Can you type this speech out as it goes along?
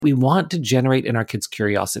We want to generate in our kids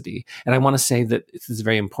curiosity. And I want to say that this is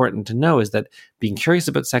very important to know, is that being curious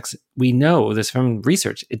about sex, we know this from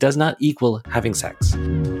research, it does not equal having sex.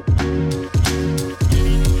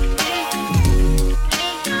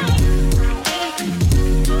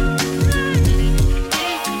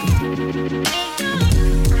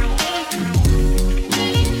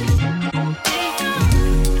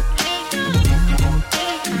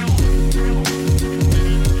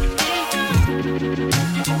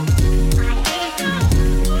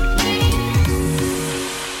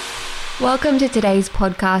 Welcome to today's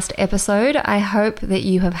podcast episode. I hope that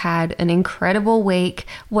you have had an incredible week,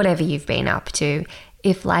 whatever you've been up to.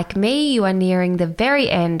 If, like me, you are nearing the very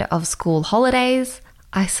end of school holidays,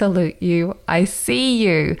 I salute you. I see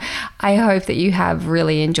you. I hope that you have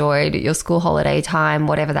really enjoyed your school holiday time,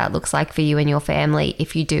 whatever that looks like for you and your family,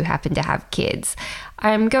 if you do happen to have kids.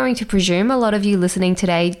 I'm going to presume a lot of you listening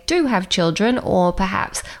today do have children, or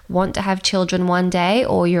perhaps want to have children one day,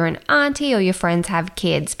 or you're an auntie or your friends have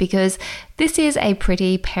kids, because this is a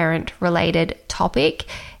pretty parent-related topic.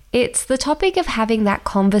 It's the topic of having that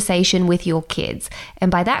conversation with your kids.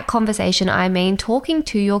 And by that conversation, I mean talking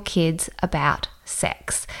to your kids about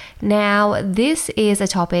sex. Now, this is a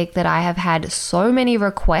topic that I have had so many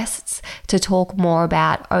requests to talk more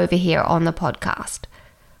about over here on the podcast.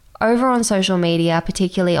 Over on social media,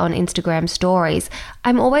 particularly on Instagram stories,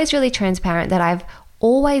 I'm always really transparent that I've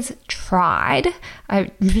always tried.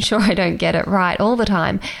 I'm sure I don't get it right all the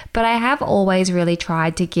time, but I have always really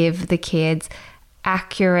tried to give the kids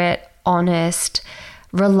accurate, honest,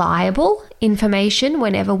 reliable information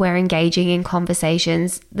whenever we're engaging in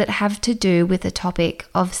conversations that have to do with the topic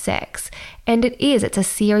of sex. And it's a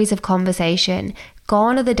series of conversation.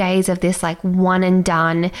 Gone are the days of this like one and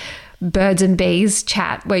done birds and bees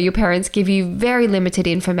chat where your parents give you very limited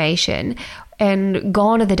information, and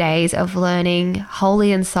gone are the days of learning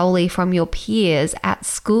wholly and solely from your peers at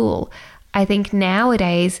school. I think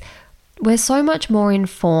nowadays we're so much more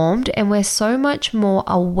informed and we're so much more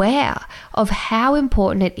aware of how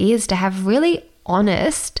important it is to have really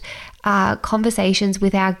honest conversations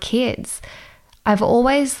with our kids. I've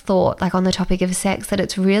always thought, like on the topic of sex, that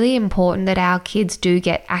it's really important that our kids do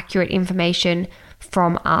get accurate information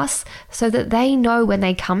from us so that they know when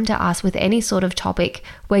they come to us with any sort of topic,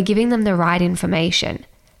 we're giving them the right information.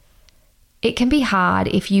 It can be hard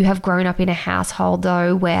if you have grown up in a household,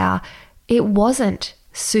 though, where it wasn't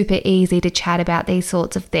super easy to chat about these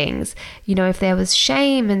sorts of things. You know, if there was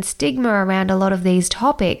shame and stigma around a lot of these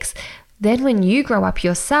topics, then when you grow up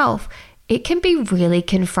yourself, it can be really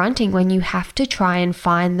confronting when you have to try and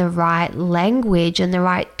find the right language and the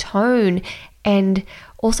right tone and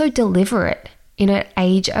also deliver it in an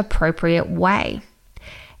age-appropriate way.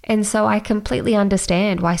 And so I completely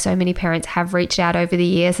understand why so many parents have reached out over the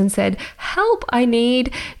years and said, help, I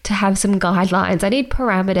need to have some guidelines. I need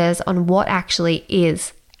parameters on what actually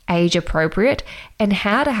is age-appropriate and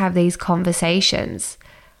how to have these conversations.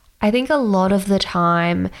 I think a lot of the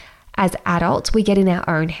time as adults, we get in our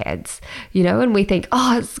own heads, and we think,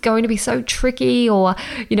 oh, it's going to be so tricky, or,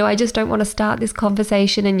 I just don't want to start this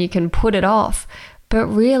conversation, and you can put it off. But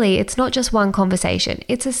really, it's not just one conversation.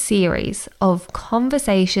 It's a series of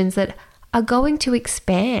conversations that are going to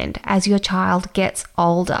expand as your child gets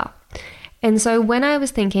older. And so when I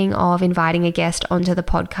was thinking of inviting a guest onto the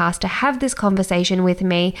podcast to have this conversation with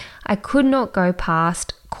me, I could not go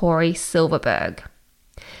past Corey Silverberg.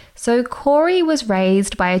 So Corey was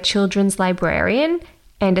raised by a children's librarian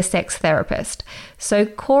and a sex therapist. So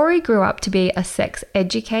Corey grew up to be a sex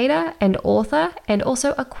educator and author, and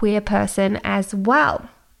also a queer person as well.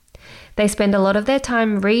 They spend a lot of their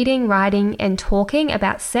time reading, writing, and talking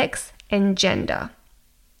about sex and gender.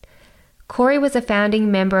 Corey was a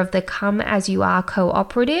founding member of the Come As You Are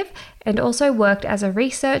cooperative, and also worked as a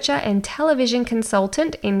researcher and television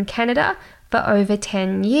consultant in Canada for over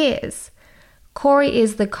 10 years. Corey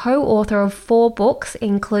is the co-author of 4 books,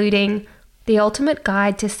 including The Ultimate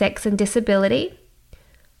Guide to Sex and Disability,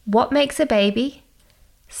 What Makes a Baby,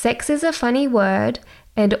 Sex is a Funny Word,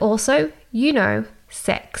 and also,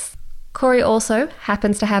 sex. Corey also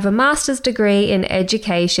happens to have a master's degree in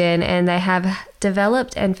education, and they have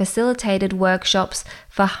developed and facilitated workshops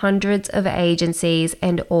for hundreds of agencies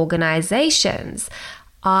and organizations.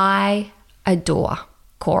 I adore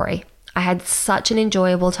Corey. I had such an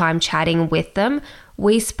enjoyable time chatting with them.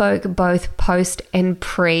 We spoke both post and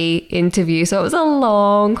pre-interview, so it was a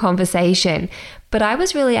long conversation. But I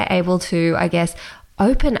was really able to,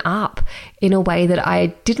 open up in a way that I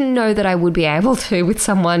didn't know that I would be able to with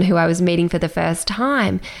someone who I was meeting for the first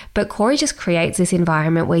time. But Corey just creates this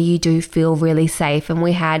environment where you do feel really safe. And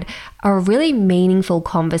we had a really meaningful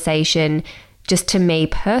conversation just to me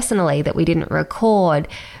personally that we didn't record,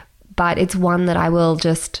 but it's one that I will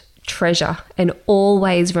just treasure and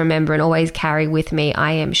always remember and always carry with me,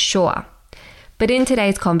 I am sure. But in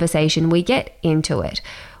today's conversation, we get into it.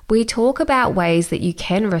 We talk about ways that you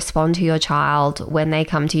can respond to your child when they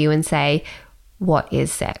come to you and say, what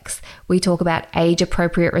is sex? We talk about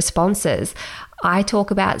age-appropriate responses. I talk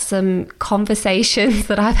about some conversations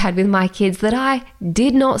that I've had with my kids that I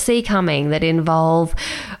did not see coming that involve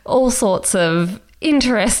all sorts of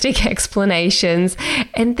interesting explanations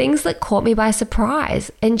and things that caught me by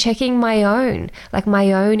surprise, and checking my own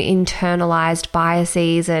internalized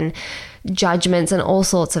biases and judgments and all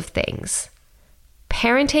sorts of things.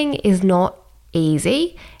 Parenting is not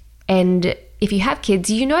easy, and if you have kids,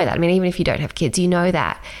 you know that. I mean, even if you don't have kids, you know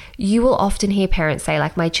that. You will often hear parents say,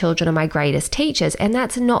 like, my children are my greatest teachers. And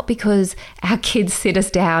that's not because our kids sit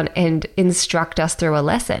us down and instruct us through a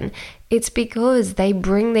lesson. It's because they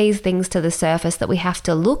bring these things to the surface that we have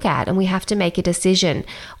to look at, and we have to make a decision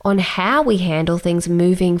on how we handle things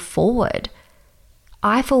moving forward.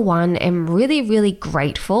 I, for one, am really, really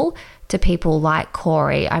grateful to people like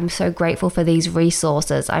Corey. I'm so grateful for these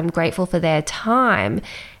resources. I'm grateful for their time.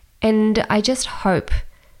 And I just hope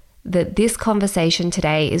that this conversation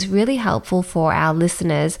today is really helpful for our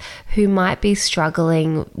listeners who might be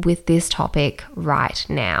struggling with this topic right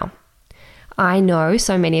now. I know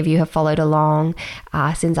so many of you have followed along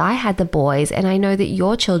since I had the boys, and I know that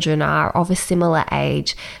your children are of a similar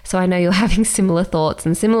age. So I know you're having similar thoughts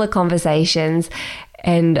and similar conversations.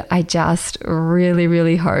 And I just really,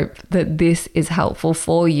 really hope that this is helpful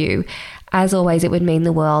for you. As always, it would mean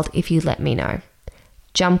the world if you let me know.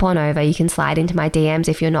 Jump on over. You can slide into my DMs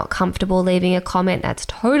if you're not comfortable leaving a comment. That's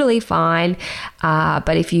totally fine.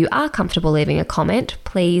 But if you are comfortable leaving a comment,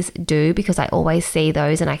 please do, because I always see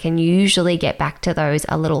those and I can usually get back to those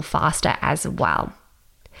a little faster as well.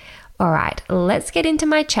 All right, let's get into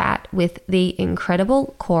my chat with the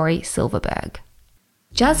incredible Corey Silverberg.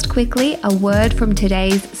 Just quickly, a word from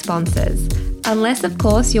today's sponsors. Unless, of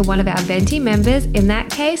course, you're one of our Venti members. In that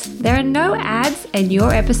case, there are no ads and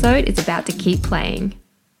your episode is about to keep playing.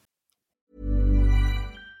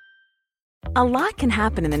 A lot can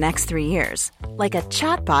happen in the next 3 years. Like a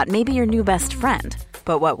chatbot may be your new best friend.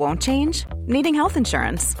 But what won't change? Needing health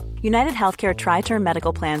insurance. United Healthcare Tri-Term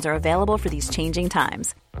Medical Plans are available for these changing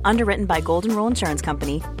times. Underwritten by Golden Rule Insurance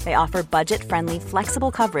Company, they offer budget-friendly,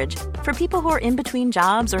 flexible coverage for people who are in between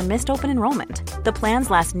jobs or missed open enrollment. The plans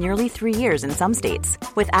last nearly 3 years in some states,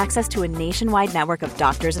 with access to a nationwide network of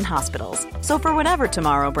doctors and hospitals. So for whatever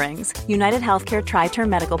tomorrow brings, United Healthcare Tri-Term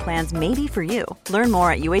Medical Plans may be for you. Learn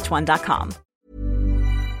more at uh1.com.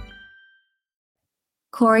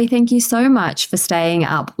 Corey, thank you so much for staying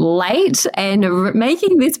up late and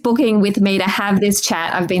making this booking with me to have this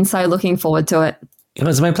chat. I've been so looking forward to it. It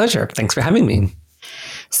was my pleasure. Thanks for having me.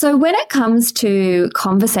 So when it comes to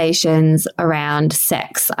conversations around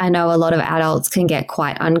sex, I know a lot of adults can get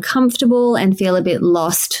quite uncomfortable and feel a bit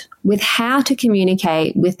lost with how to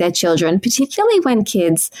communicate with their children, particularly when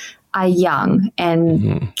kids are young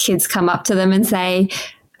and kids come up to them and say,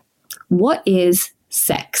 "What is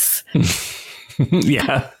sex?"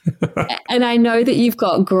 Yeah. And I know that you've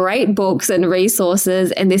got great books and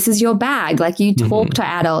resources, and this is your bag. Like, you talk to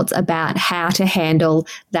adults about how to handle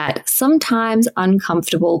that sometimes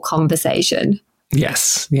uncomfortable conversation.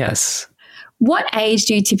 Yes. What age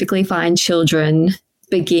do you typically find children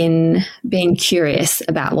begin being curious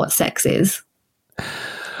about what sex is?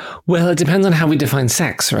 Well, it depends on how we define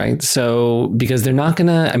sex, right? So, because they're not going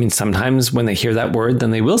to, sometimes when they hear that word,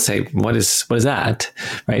 then they will say, what is that,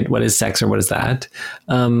 right? What is sex, or what is that?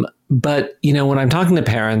 But, when I'm talking to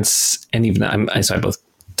parents, and even I both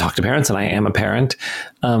talk to parents and I am a parent,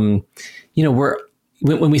 when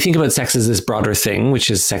we think about sex as this broader thing,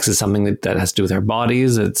 which is sex is something that has to do with our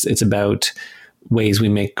bodies. It's about ways we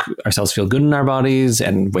make ourselves feel good in our bodies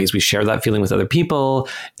and ways we share that feeling with other people.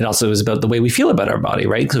 It also is about the way we feel about our body,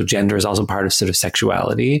 right? So gender is also part of sort of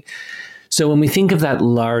sexuality. So when we think of that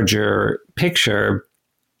larger picture,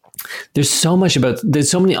 there's so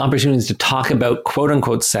many opportunities to talk about quote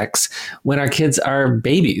unquote sex when our kids are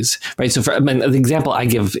babies, right? So the example I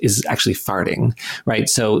give is actually farting, right?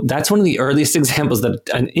 So that's one of the earliest examples that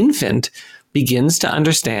an infant begins to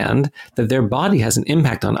understand that their body has an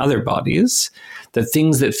impact on other bodies, that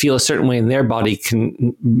things that feel a certain way in their body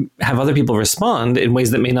can have other people respond in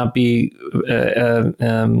ways that may not be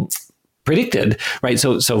predicted, right?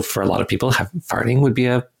 So for a lot of people, farting would be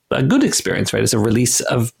a good experience, right? It's a release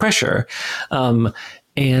of pressure.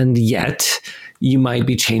 And yet, you might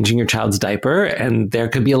be changing your child's diaper and there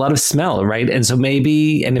could be a lot of smell, right? And so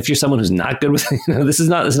maybe, and if you're someone who's not good with, this is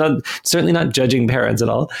not certainly not judging parents at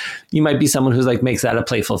all. You might be someone who's like makes that a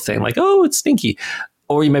playful thing, like, oh, it's stinky.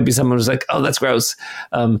 Or you might be someone who's like, oh, that's gross.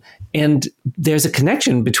 And there's a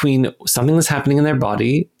connection between something that's happening in their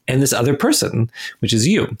body and this other person, which is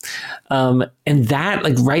you. And that,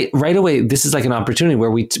 like right away, this is like an opportunity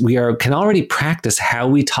where we can already practice how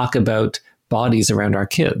we talk about bodies around our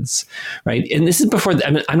kids, right? And this is before,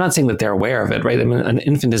 I mean, I'm not saying that they're aware of it, right? I mean, an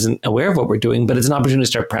infant isn't aware of what we're doing, but it's an opportunity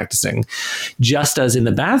to start practicing, just as in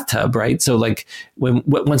the bathtub, right? So like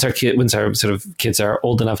once our sort of kids are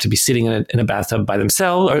old enough to be sitting in a bathtub by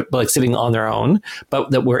themselves, or like sitting on their own,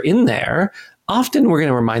 but that we're in there, often we're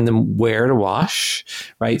going to remind them where to wash,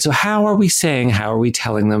 right? So how are we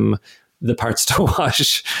telling them the parts to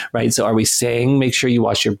wash, right? So are we saying, make sure you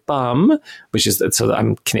wash your bum, which is, so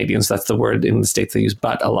I'm Canadian, so that's the word in the States, they use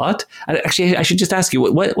butt a lot. Actually, I should just ask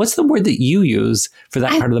you, what's the word that you use for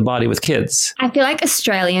that part of the body with kids? I feel like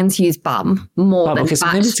Australians use bum more than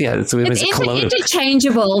butt. So maybe it's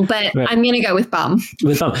interchangeable, but right. I'm going to go with bum.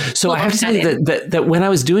 With bum. So I have to say that when I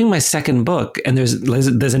was doing my second book, and there's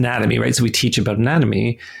anatomy, right? So we teach about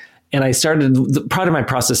anatomy. And I part of my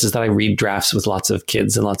process is that I read drafts with lots of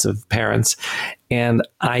kids and lots of parents. And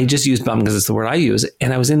I just use bum because it's the word I use.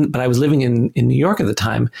 And I was living in New York at the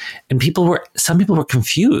time, and some people were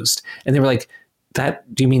confused, and they were like,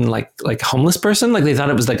 do you mean like homeless person? Like they thought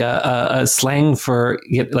it was like a slang for,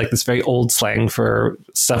 like this very old slang for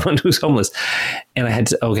someone who's homeless. And I had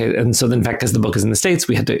to, okay. And so then, in fact, because the book is in the States,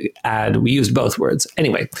 we used both words.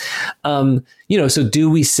 Anyway, so do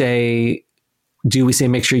we say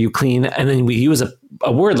make sure you clean? And then we use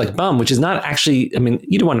a word like bum, which is not actually, I mean,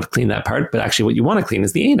 you don't want to clean that part, but actually what you want to clean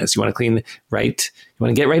is the anus. You want to clean right. You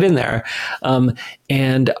want to get right in there.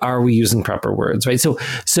 And are we using proper words, right?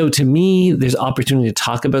 So to me, there's opportunity to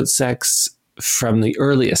talk about sex from the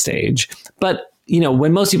earliest age, but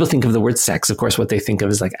when most people think of the word sex, of course, what they think of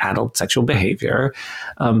is like adult sexual behavior.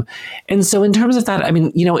 And so in terms of that, I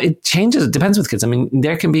mean, it changes. It depends with kids. I mean,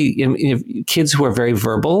 there can be kids who are very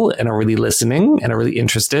verbal and are really listening and are really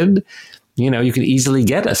interested. You can easily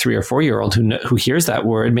get a 3 or 4 year old who hears that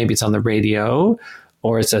word. Maybe it's on the radio,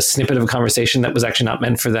 or it's a snippet of a conversation that was actually not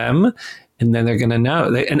meant for them. And then they're going to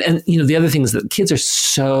know. And the other thing is that kids are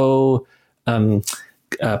so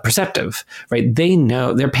perceptive, right? They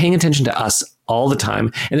know, they're paying attention to us all the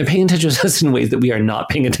time, and they're paying attention to us in ways that we are not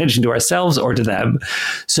paying attention to ourselves or to them.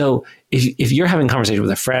 So if you're having a conversation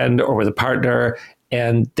with a friend or with a partner,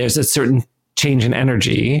 and there's a certain change in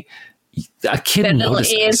energy, a kid then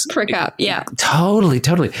notices. Little ears prick up, yeah. Totally.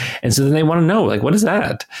 And so then they want to know, like, what is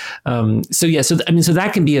that? So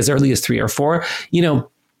that can be as early as 3 or 4.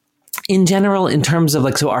 In general, in terms of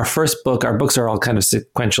our first book, our books are all kind of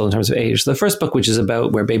sequential in terms of age. So the first book, which is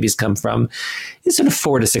about where babies come from, is sort of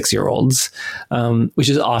 4 to 6 year olds, which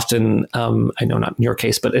is often, I know not in your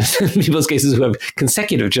case, but in people's cases who have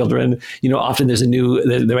consecutive children, often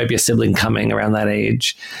there might be a sibling coming around that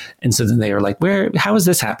age. And so then they are like, how is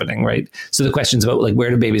this happening? Right. So the questions about where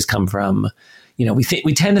do babies come from?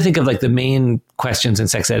 We tend to think of the main questions in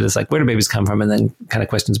sex ed as where do babies come from, and then kind of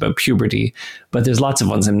questions about puberty, but there's lots of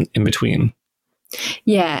ones in between.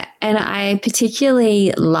 Yeah. And I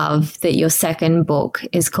particularly love that your second book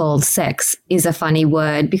is called Sex is a Funny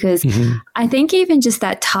Word, because I think even just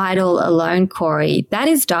that title alone, Corey, that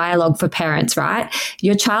is dialogue for parents, right?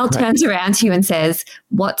 Your child turns around to you and says,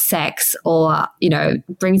 "What's sex?" or,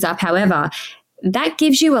 brings up however. That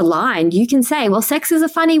gives you a line. You can say, well, sex is a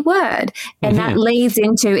funny word. And that leads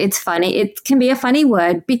into it's funny. It can be a funny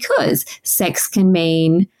word because sex can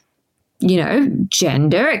mean,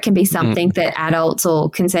 gender. It can be something that adults or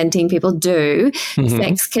consenting people do.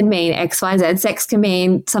 Sex can mean X, Y, Z. Sex can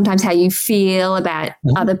mean sometimes how you feel about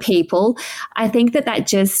other people. I think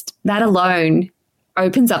that alone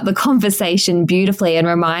opens up the conversation beautifully and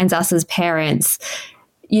reminds us as parents,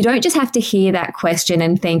 you don't just have to hear that question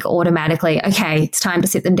and think automatically, okay, it's time to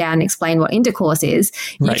sit them down and explain what intercourse is.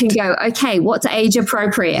 You can go, okay, what's age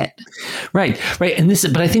appropriate? Right. And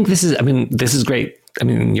but I think this is great. I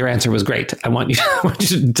mean, your answer was great. I want you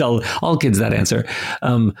to tell all kids that answer.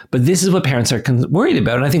 But this is what parents are worried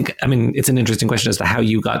about. And I think, it's an interesting question as to how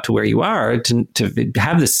you got to where you are to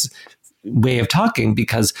have this way of talking,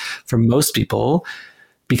 because for most people,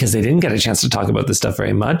 because they didn't get a chance to talk about this stuff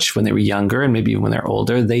very much when they were younger, and maybe even when they're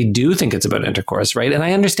older, they do think it's about intercourse, right? And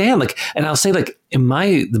I understand, and I'll say,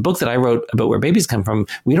 the book that I wrote about where babies come from,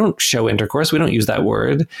 we don't show intercourse. We don't use that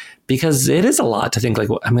word because it is a lot to think like,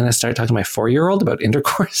 well, I'm going to start talking to my 4-year-old about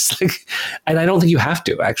intercourse. And I don't think you have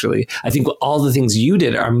to, actually. I think all the things you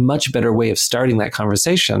did are a much better way of starting that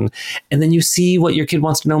conversation. And then you see what your kid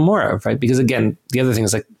wants to know more of, right? Because again, the other thing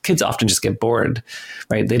is like kids often just get bored,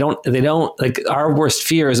 right? They don't like, our worst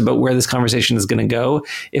fear is about where this conversation is going to go.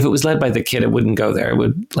 If it was led by the kid, it wouldn't go there. It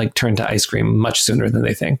would like turn to ice cream much sooner than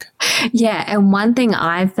they think. Yeah. And one thing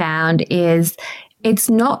I've found is it's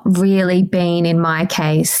not really been, in my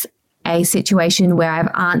case, a situation where I've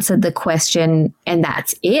answered the question and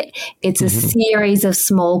that's it. It's a series of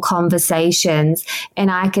small conversations. And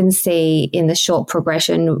I can see in the short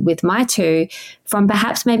progression with my 2, from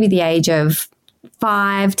perhaps maybe the age of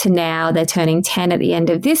 5 to now, they're turning 10 at the end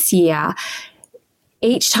of this year.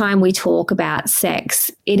 Each time we talk about sex,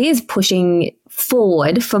 it is pushing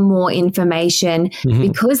forward for more information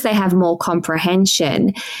because they have more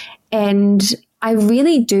comprehension. And I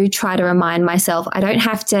really do try to remind myself I don't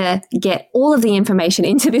have to get all of the information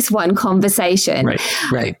into this one conversation.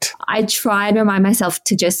 Right. I try and remind myself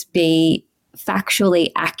to just be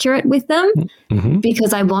factually accurate with them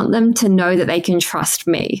because I want them to know that they can trust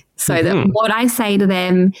me so that what I say to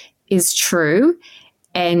them is true.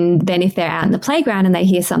 And then if they're out in the playground and they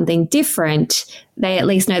hear something different, they at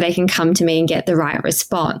least know they can come to me and get the right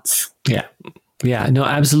response. Yeah. Yeah, no,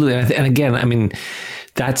 absolutely. And again, I mean,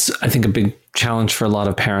 that's, I think, a big challenge for a lot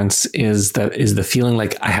of parents is the feeling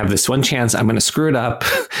like I have this one chance, I'm going to screw it up,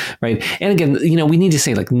 right? And again, we need to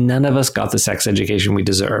say like none of us got the sex education we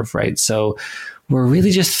deserve, right? So we're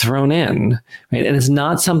really just thrown in, right? And it's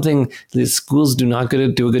not something the schools do not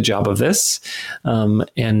do a good job of this,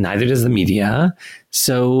 and neither does the media.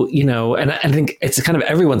 So, and I think it's kind of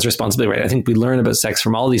everyone's responsibility, right? I think we learn about sex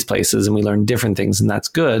from all these places and we learn different things, and that's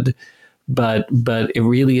good. But it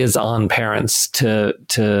really is on parents to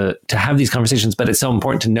have these conversations. But it's so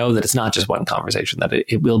important to know that it's not just one conversation, that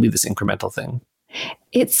it will be this incremental thing.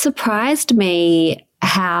 It surprised me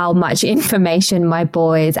how much information my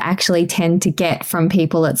boys actually tend to get from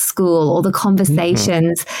people at school or the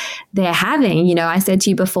conversations they're having. I said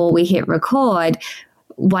to you before we hit record,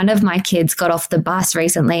 one of my kids got off the bus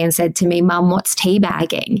recently and said to me, "Mum, what's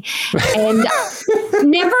teabagging?" And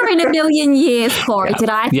never in a million years, Corey, did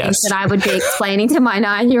I think that I would be explaining to my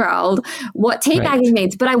 9-year-old what teabagging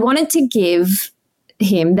means. But I wanted to give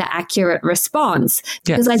him the accurate response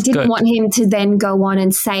because I didn't want him to then go on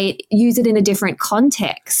and use it in a different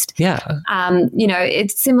context. Yeah.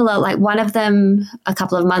 It's similar. Like one of them a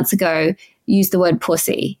couple of months ago used the word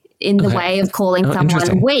pussy in the way of calling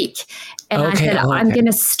someone weak. And I said, I'm going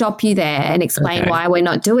to stop you there and explain why we're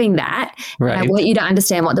not doing that. Right. And I want you to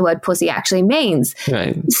understand what the word pussy actually means.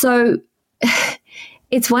 Right. So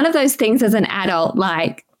it's one of those things as an adult,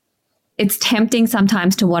 like it's tempting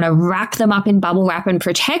sometimes to want to wrap them up in bubble wrap and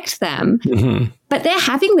protect them. But they're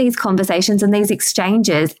having these conversations and these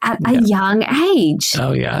exchanges at a young age.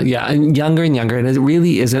 Oh, yeah. Yeah. And younger. And it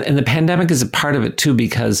really is. And the pandemic is a part of it, too,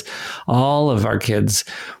 because all of our kids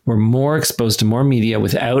were more exposed to more media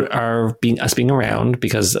without us being around.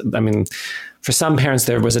 Because, I mean, for some parents,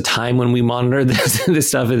 there was a time when we monitored this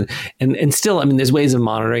stuff. And still, I mean, there's ways of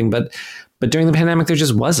monitoring, but during the pandemic, there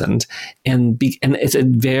just wasn't. And it's a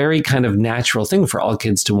very kind of natural thing for all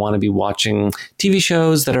kids to want to be watching TV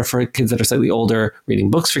shows that are for kids that are slightly older, reading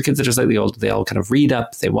books for kids that are slightly older. They all kind of read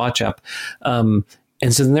up, they watch up. And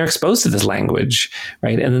so then they're exposed to this language,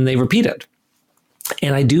 right? And then they repeat it.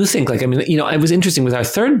 And I do think, it was interesting with our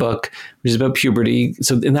third book, which is about puberty.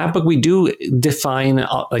 So in that book, we do define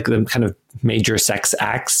the kind of major sex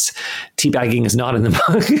acts. Teabagging is not in the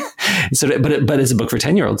book, but it's a book for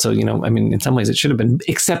 10-year-olds. So, in some ways it should have been,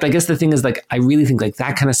 except I guess the thing is I really think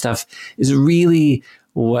that kind of stuff is really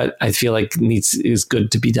what I feel like is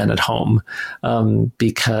good to be done at home,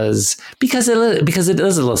 because it is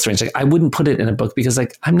a little strange. Like I wouldn't put it in a book because I'm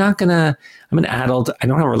an adult. I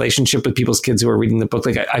don't have a relationship with people's kids who are reading the book.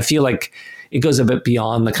 I feel like it goes a bit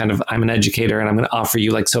beyond the kind of I'm an educator and I'm going to offer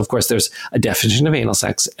you so of course there's a definition of anal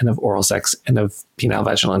sex and of oral sex and of penile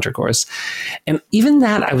vaginal intercourse. And even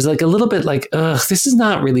that I was a little bit this is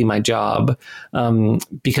not really my job,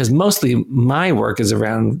 because mostly my work is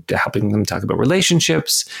around helping them talk about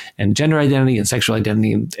relationships and gender identity and sexual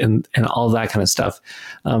identity and all that kind of stuff.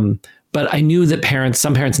 But I knew that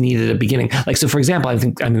some parents needed a beginning. So for example, I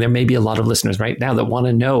think there may be a lot of listeners right now that want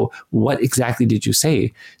to know what exactly did you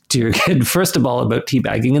say to your kid, first of all, about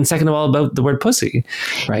teabagging and second of all, about the word pussy,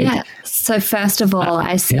 right? Yeah. So first of all,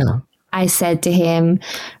 I said to him,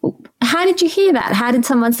 how did you hear that? How did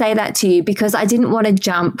someone say that to you? Because I didn't want to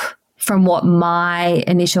jump from what my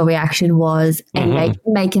initial reaction was and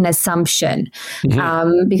make an assumption.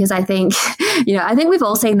 Because I think, I think we've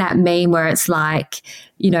all seen that meme where it's like,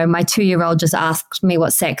 my 2-year-old just asked me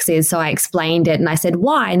what sex is. So I explained it and I said,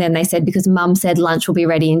 why? And then they said, because mum said lunch will be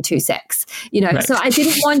ready in 2 secs. Right. So I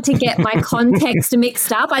didn't want to get my context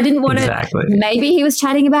mixed up. I didn't want to, maybe he was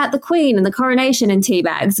chatting about the Queen and the coronation and tea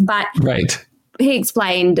bags, but he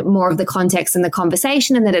explained more of the context in the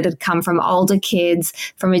conversation and that it had come from older kids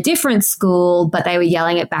from a different school, but they were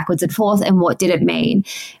yelling it backwards and forth. And what did it mean?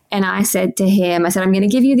 And I said to him, I'm going to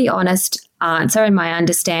give you the honest answer and my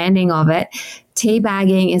understanding of it.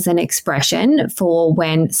 Teabagging is an expression for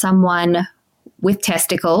when someone with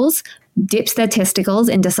testicles dips their testicles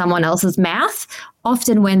into someone else's mouth,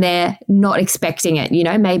 often when they're not expecting it.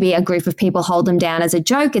 Maybe a group of people hold them down as a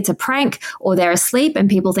joke, it's a prank, or they're asleep and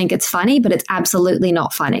people think it's funny, but it's absolutely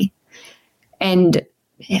not funny. And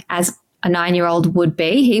as a 9-year-old would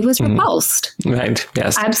be, he was repulsed. Right,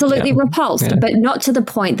 yes. Absolutely repulsed, but not to the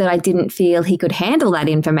point that I didn't feel he could handle that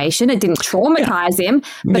information. It didn't traumatize him,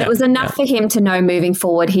 but it was enough for him to know moving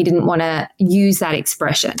forward he didn't want to use that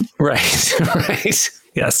expression. Right, right,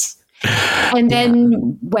 yes. And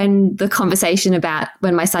then when the conversation about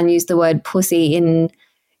when my son used the word pussy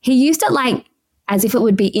he used it like as if it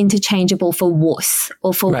would be interchangeable for wuss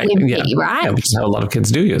or for wimpy, right? Yeah, which is how a lot of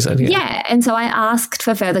kids do use it. Yeah. And so I asked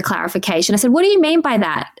for further clarification. I said, what do you mean by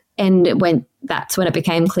that? And that's when it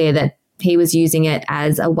became clear that he was using it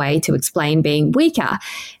as a way to explain being weaker.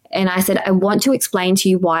 And I said, I want to explain to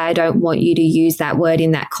you why I don't want you to use that word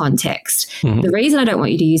in that context. The reason I don't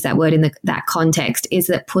want you to use that word in that context is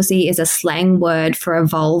that pussy is a slang word for a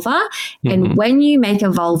vulva. And when you make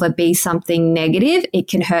a vulva be something negative, it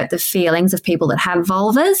can hurt the feelings of people that have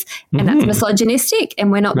vulvas. And that's misogynistic.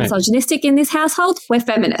 And we're not misogynistic in this household. We're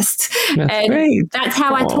feminists. That's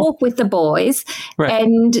how I talk with the boys. Right.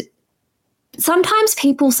 And sometimes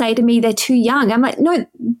people say to me they're too young. I'm like, no,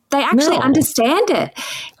 they actually understand it.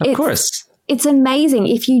 Of course. It's amazing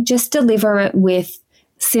if you just deliver it with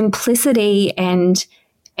simplicity and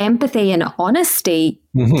empathy and honesty.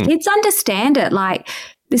 Kids understand it. Like,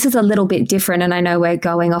 this is a little bit different, and I know we're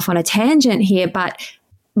going off on a tangent here, but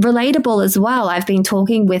relatable as well. I've been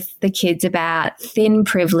talking with the kids about thin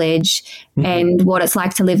privilege and what it's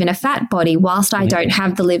like to live in a fat body. Whilst I don't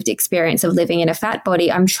have the lived experience of living in a fat body,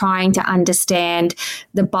 I'm trying to understand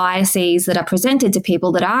the biases that are presented to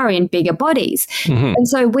people that are in bigger bodies. And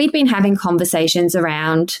so we've been having conversations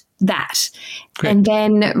around that. Great. And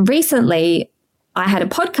then recently I had a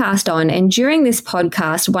podcast on, and during this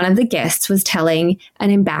podcast, one of the guests was telling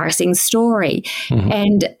an embarrassing story.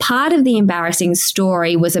 And part of the embarrassing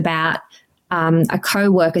story was about a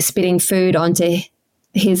co-worker spitting food onto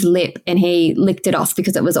his lip and he licked it off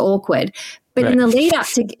because it was awkward. But in the lead up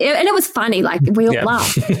to, and it was funny, like we all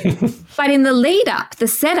laughed. But in the lead up, the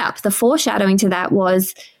setup, the foreshadowing to that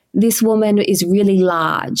was this woman is really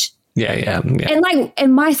large.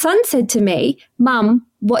 And my son said to me, Mum,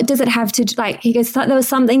 what does it have to, he goes, there was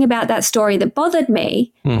something about that story that bothered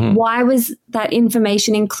me. Why was that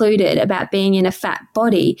information included about being in a fat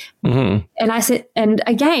body? And I said, and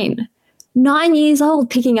again, 9 years old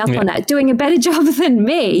picking up on that, doing a better job than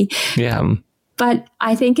me. But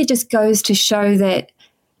I think it just goes to show that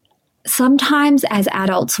sometimes as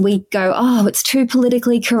adults we go, oh, it's too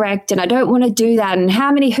politically correct and I don't want to do that. And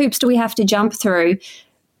how many hoops do we have to jump through?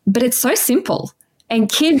 But it's so simple. And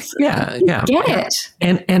kids get it.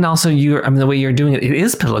 And also the way you're doing it, it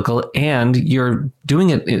is political, and you're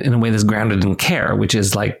doing it in a way that's grounded in care, which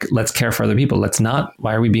is like, let's care for other people.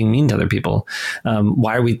 Why are we being mean to other people?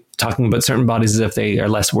 Why are we talking about certain bodies as if they are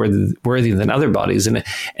less worthy than other bodies? And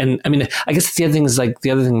I mean, I guess the other thing is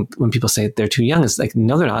the other thing when people say they're too young is like,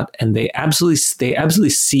 no, they're not. And they absolutely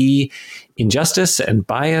see injustice and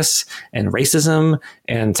bias and racism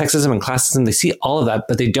and sexism and classism. They see all of that,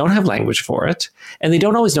 but they don't have language for it. And they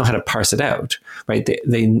don't always know how to parse it out, right?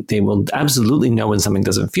 They will absolutely know when something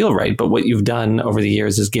doesn't feel right. But what you've done over the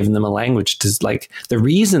years is given them a language to, like, the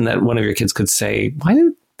reason that one of your kids could say, why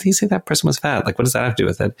did he say that person was fat? Like, what does that have to do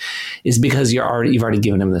with it? Is because you've already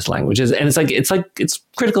given him this language. And it's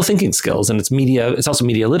critical thinking skills, and it's also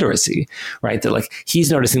media literacy, right? That like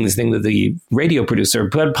he's noticing this thing that the radio producer,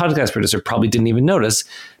 podcast producer probably didn't even notice,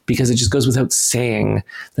 because it just goes without saying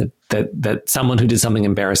that someone who did something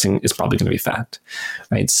embarrassing is probably going to be fat,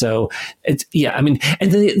 right? So and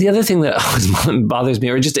the other thing that always bothers me,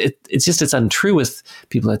 or it's untrue with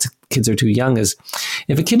people that kids are too young, is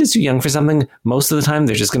if a kid is too young for something, most of the time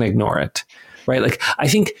they're just going to ignore it, right? Like I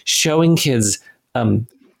think showing kids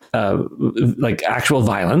like actual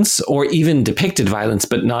violence or even depicted violence,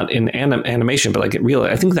 but not in animation, but like real.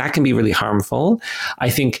 I think that can be really harmful. I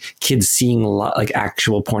think kids seeing like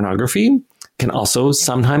actual pornography can also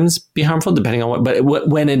sometimes be harmful, depending on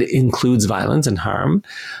when it includes violence and harm.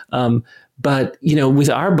 But with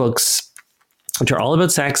our books, which are all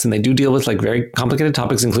about sex, and they do deal with like very complicated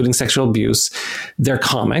topics, including sexual abuse, they're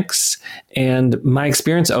comics. And my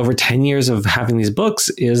experience over 10 years of having these books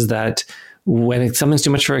is that when something's too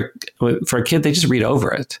much for a kid, they just read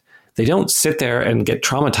over it. They don't sit there and get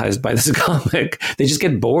traumatized by this comic. They just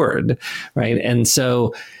get bored, right? And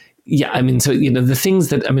so, yeah, I mean, so, the things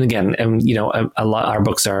that, I mean, again, and, a lot, my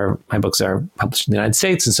books are published in the United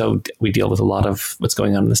States. And so we deal with a lot of what's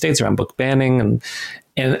going on in the States around book banning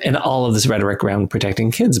and all of this rhetoric around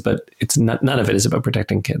protecting kids, but it's not, none of it is about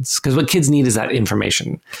protecting kids, because what kids need is that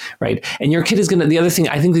information, right? And your kid is the other thing,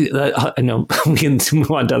 I think, I know we can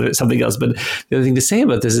move on to something else, but the other thing to say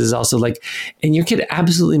about this is also like, and your kid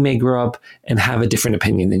absolutely may grow up and have a different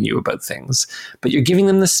opinion than you about things, but you're giving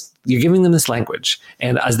them this language.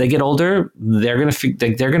 And as they get older, they're going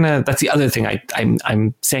to, that's the other thing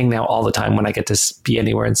I'm saying now all the time when I get to be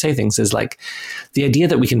anywhere and say things, is like the idea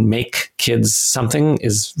that we can make kids something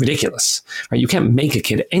is ridiculous, right? You can't make a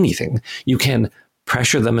kid anything. You can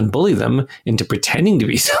pressure them and bully them into pretending to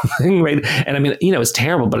be something, right? And I mean, it's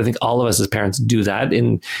terrible, but I think all of us as parents do that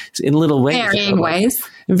in little ways. In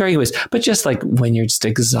varying ways. But just like when you're just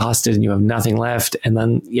exhausted and you have nothing left,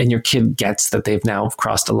 and your kid gets that they've now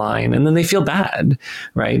crossed a line, and then they feel bad,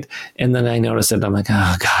 right? And then I notice it, I'm like,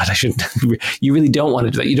 oh God, I shouldn't. You really don't want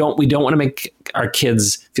to do that. We don't want to make our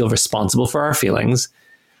kids feel responsible for our feelings,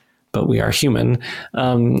 but we are human.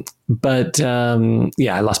 I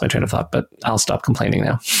lost my train of thought, but I'll stop complaining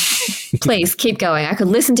now. Please keep going. I could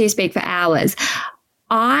listen to you speak for hours.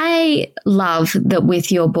 I love that with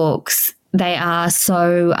your books, they are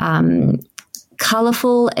so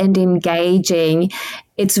colorful and engaging.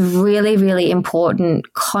 It's really, really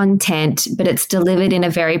important content, but it's delivered in a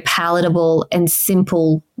very palatable and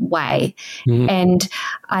simple way. Mm-hmm. And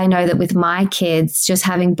I know that with my kids, just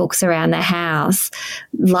having books around the house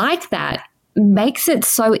like that makes it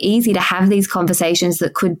so easy to have these conversations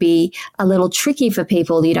that could be a little tricky for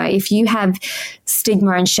people. If you have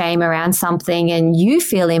stigma and shame around something and you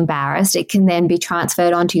feel embarrassed, it can then be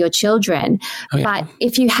transferred onto your children. Oh, yeah. But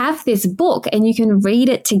if you have this book and you can read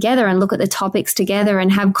it together and look at the topics together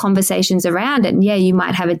and have conversations around it, and you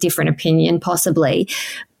might have a different opinion possibly,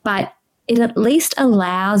 but it at least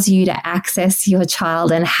allows you to access your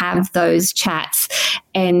child and have those chats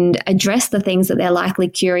and address the things that they're likely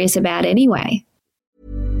curious about anyway.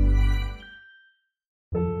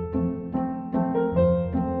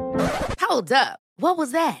 Hold up. What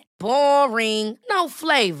was that? Boring. No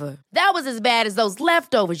flavor. That was as bad as those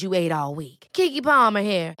leftovers you ate all week. Keke Palmer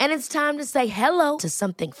here. And it's time to say hello to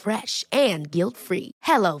something fresh and guilt-free.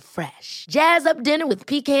 HelloFresh. Jazz up dinner with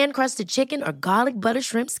pecan-crusted chicken or garlic butter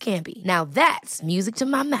shrimp scampi. Now that's music to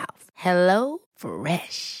my mouth.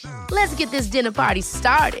 HelloFresh. Let's get this dinner party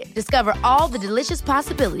started. Discover all the delicious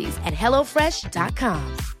possibilities at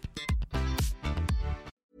HelloFresh.com.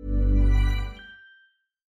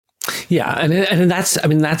 Yeah, and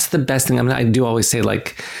that's the best thing. I do always say,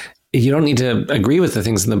 like, you don't need to agree with the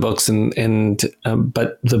things in the books,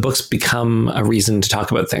 but the books become a reason to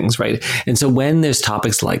talk about things, right? And so when there's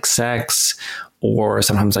topics like sex, or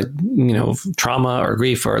sometimes like trauma or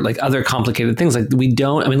grief or like other complicated things, like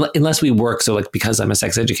unless we work. So like, because I'm a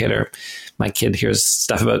sex educator, my kid hears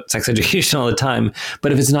stuff about sex education all the time.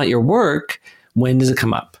 But if it's not your work, when does it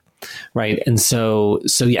come up? Right. And so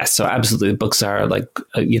yes, so absolutely. Books are like,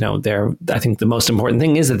 they're, I think the most important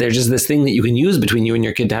thing is that they're just this thing that you can use between you and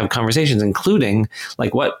your kid to have conversations, including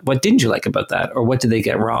like, what didn't you like about that? Or what did they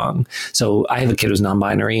get wrong? So I have a kid who's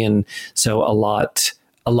non-binary. And so a lot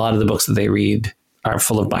of the books that they read are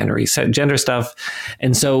full of binary gender stuff.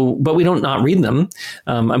 And so, but we don't not read them.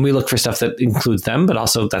 And we look for stuff that includes them, but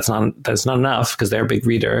also that's not enough because they're a big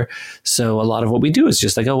reader. So a lot of what we do is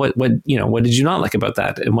just like, oh, what did you not like about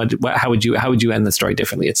that? And how would you end the story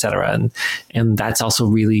differently, et cetera. And that's also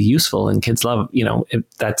really useful, and kids love,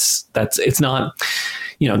 it's not,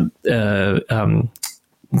 there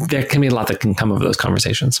can be a lot that can come of those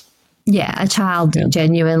conversations. Yeah, a child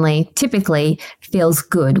genuinely typically feels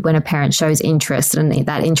good when a parent shows interest, and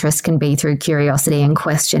that interest can be through curiosity and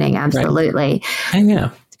questioning. Absolutely. Right. Yeah.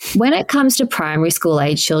 When it comes to primary school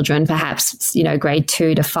age children, perhaps, grade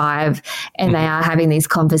 2 to 5, and they are having these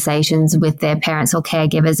conversations with their parents or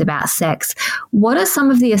caregivers about sex, what are some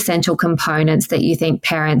of the essential components that you think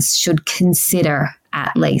parents should consider,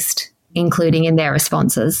 at least, including in their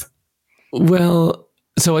responses? Well,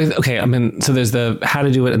 So there's the how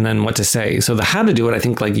to do it and then what to say. So the how to do it, I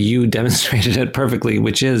think like you demonstrated it perfectly,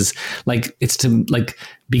 which is like, it's to like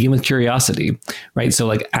begin with curiosity, right? So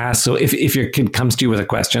like ask, so if your kid comes to you with a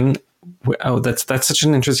question, oh, that's such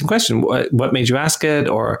an interesting question. What made you ask it?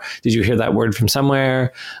 Or did you hear that word from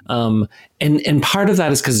somewhere? And part of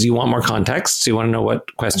that is because you want more context. So you want to know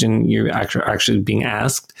what question you're actually being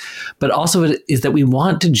asked. But also it is that we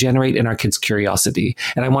want to generate in our kids curiosity.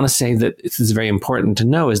 And I want to say that this is very important to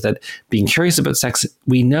know, is that being curious about sex,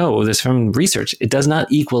 we know this from research, it does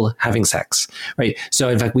not equal having sex, right? So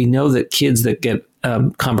in fact, we know that kids that get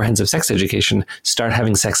comprehensive sex education start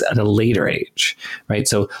having sex at a later age, right?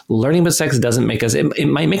 So learning about sex doesn't make us, it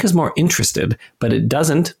might make us more interested, but it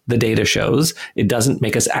doesn't, the data shows, it doesn't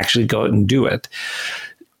make us actually go out and do it.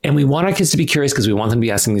 And we want our kids to be curious because we want them to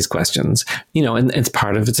be asking these questions, and it's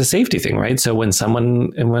it's a safety thing, right? So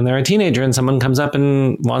when they're a teenager and someone comes up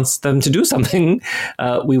and wants them to do something,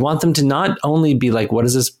 we want them to not only be like, what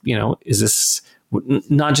is this, is this,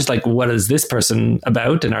 not just like, what is this person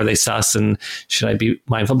about? And are they sus? And should I be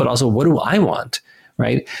mindful? But also, what do I want?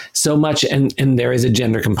 Right. So much. And there is a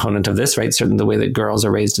gender component of this, right? Certainly the way that girls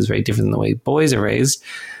are raised is very different than the way boys are raised.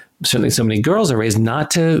 Certainly so many girls are raised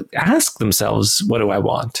not to ask themselves, what do I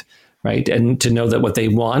want? Right. And to know that what they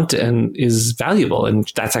want and is valuable.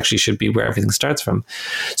 And that's actually should be where everything starts from.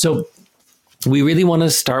 So we really want to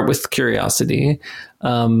start with curiosity.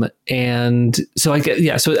 And so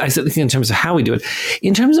so I said, in terms of how we do it,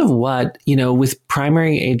 in terms of what, with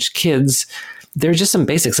primary age kids, there's just some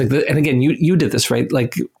basics and again, you did this, right?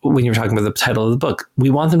 Like when you were talking about the title of the book, we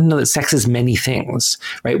want them to know that sex is many things,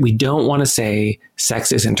 right? We don't want to say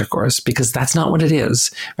sex is intercourse because that's not what it is,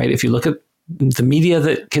 right? If you look at the media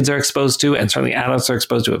that kids are exposed to, and certainly adults are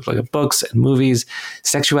exposed to, like books and movies,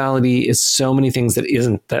 sexuality is so many things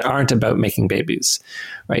that aren't about making babies,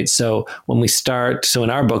 right? So when we start, in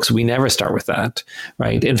our books, we never start with that,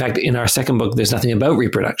 right? In fact, in our second book, there's nothing about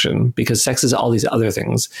reproduction because sex is all these other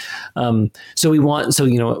things.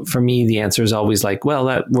 For me, the answer is always like, well,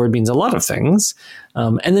 that word means a lot of things.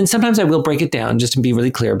 And then sometimes I will break it down just to be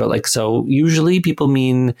really clear. But usually people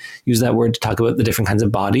use that word to talk about the different kinds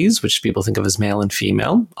of bodies, which people think of as male and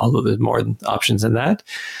female, although there's more options than that.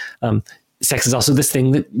 Sex is also this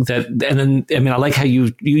thing I like how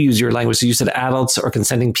you use your language. So you said adults or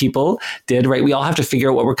consenting people did, right? We all have to figure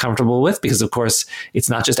out what we're comfortable with because, of course, it's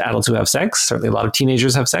not just adults who have sex. Certainly a lot of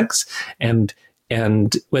teenagers have sex.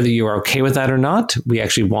 And whether you are okay with that or not, we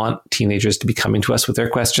actually want teenagers to be coming to us with their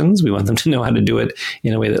questions. We want them to know how to do it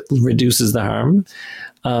in a way that reduces the harm.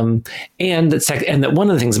 And that one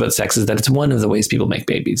of the things about sex is that it's one of the ways people make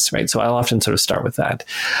babies, right? So I'll often sort of start with that.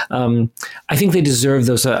 I think they deserve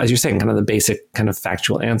those, as you're saying, kind of the basic kind of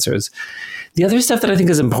factual answers. The other stuff that I think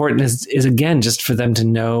is important is again, just for them to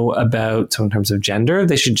know about, so in terms of gender,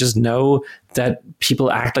 they should just know that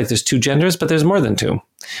people act like there's two genders, but there's more than two,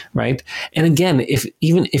 right? And again, if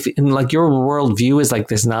in like your worldview is like,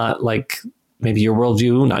 there's not like, maybe your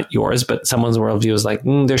worldview, not yours, but someone's worldview is like,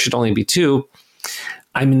 there should only be two.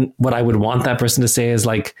 I mean, what I would want that person to say is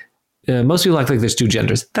like, most people act like there's two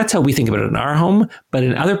genders. That's how we think about it in our home, but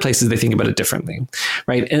in other places they think about it differently,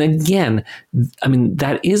 right? And again, I mean,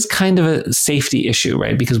 that is kind of a safety issue,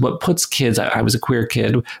 right? Because what puts kids, I was a queer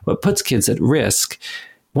kid, what puts kids at risk,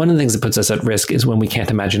 one of the things that puts us at risk is when we can't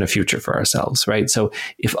imagine a future for ourselves, right? So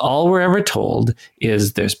if all we're ever told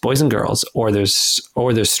is there's boys and girls, or there's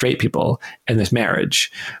straight people and there's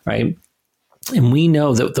marriage, right? And we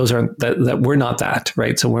know that those aren't that we're not that,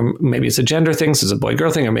 right? So maybe it's a gender thing, so it's a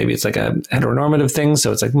boy-girl thing, or maybe it's like a heteronormative thing.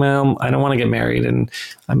 So it's like, well, I don't want to get married and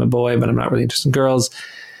I'm a boy, but I'm not really interested in girls.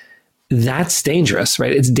 That's dangerous,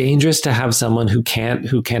 right? It's dangerous to have someone who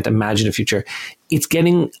can't imagine a future. It's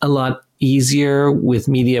getting a lot easier with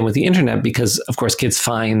media and with the internet because, of course, kids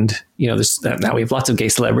find, now we have lots of gay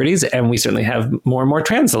celebrities and we certainly have more and more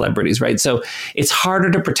trans celebrities, right? So it's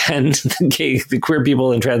harder to pretend the queer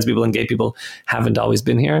people and trans people and gay people haven't always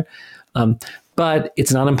been here. But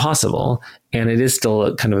it's not impossible, and it is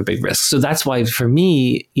still kind of a big risk. So that's why, for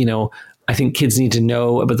me, I think kids need to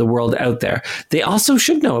know about the world out there. They also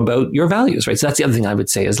should know about your values, right? So that's the other thing I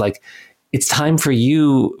would say is like, it's time for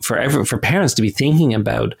for parents to be thinking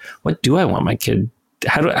about, what do I want my kid?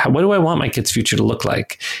 What do I want my kid's future to look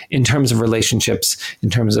like in terms of relationships, in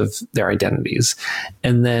terms of their identities?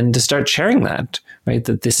 And then to start sharing that, right?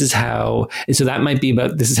 That this is how, and so that might be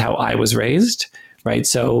about, this is how I was raised, right?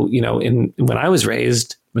 So, when I was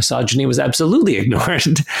raised, misogyny was absolutely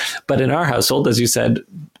ignored. But in our household, as you said,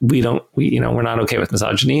 we're not okay with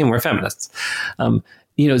misogyny and we're feminists.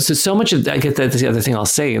 So much of, I get that the other thing I'll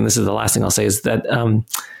say, and this is the last thing I'll say, is that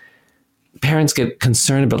parents get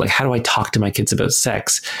concerned about like, how do I talk to my kids about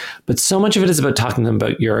sex? But so much of it is about talking to them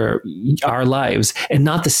about our lives and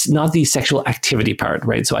not the sexual activity part,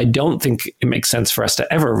 right? So I don't think it makes sense for us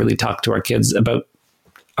to ever really talk to our kids about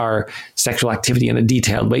our sexual activity in a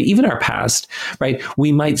detailed way, even our past, right?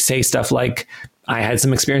 We might say stuff like, I had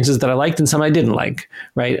some experiences that I liked and some I didn't like,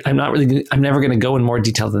 right? I'm never going to go in more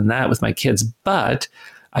detail than that with my kids, but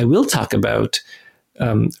I will talk about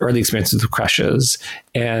early experiences with crushes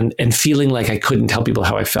and feeling like I couldn't tell people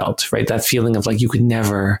how I felt, right? That feeling of like you could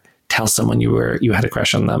never tell someone you had a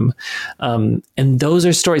crush on them. And those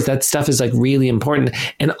are stories. That stuff is like really important.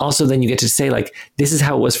 And also then you get to say like, this is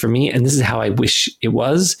how it was for me and this is how I wish it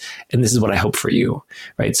was. And this is what I hope for you,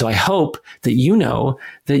 right? So I hope that you know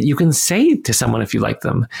that you can say to someone if you like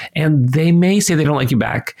them and they may say they don't like you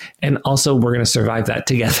back. And also we're going to survive that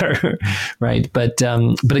together, right? But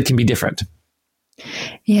it can be different.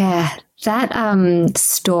 Yeah, that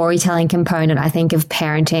storytelling component, I think, of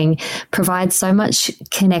parenting provides so much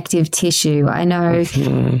connective tissue. I know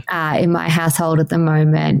in my household at the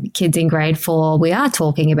moment, kids in grade 4, we are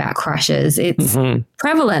talking about crushes. It's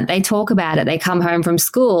prevalent. They talk about it. They come home from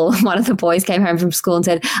school. One of the boys came home from school and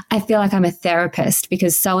said, I feel like I'm a therapist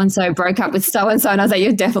because so-and-so broke up with so-and-so. And I was like,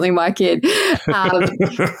 you're definitely my kid.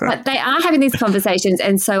 But they are having these conversations.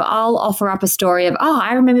 And so I'll offer up a story of,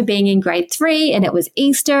 I remember being in grade 3 and it was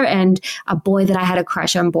Easter and a boy that I had a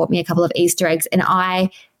crush on bought me a couple of Easter eggs and I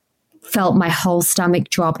felt my whole stomach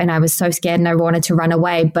drop and I was so scared and I wanted to run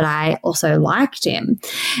away, but I also liked him.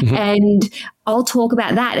 And I'll talk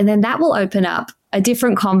about that and then that will open up a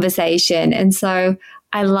different conversation. And so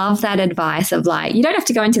I love that advice of like, you don't have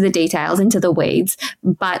to go into the details, into the weeds,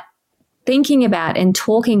 but thinking about and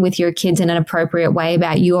talking with your kids in an appropriate way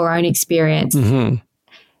about your own experience and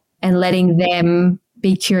letting them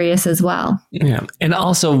be curious as well. Yeah. And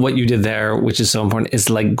also what you did there, which is so important, is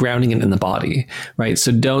like grounding it in the body, right?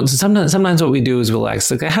 So sometimes what we do is we'll ask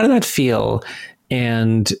like, how did that feel?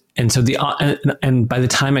 And so and by the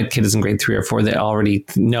time a kid is in grade 3 or 4, they already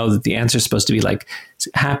know that the answer is supposed to be like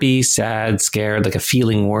happy, sad, scared, like a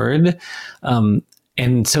feeling word.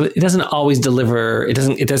 And so it doesn't always deliver. It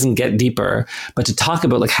doesn't get deeper, but to talk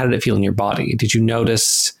about like, how did it feel in your body? Did you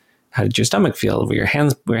notice? How did your stomach feel? Were your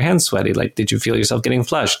hands sweaty? Like, did you feel yourself getting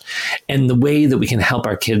flushed? And the way that we can help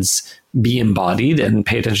our kids be embodied and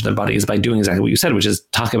pay attention to their body is by doing exactly what you said, which is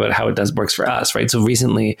talk about how it works for us, right? So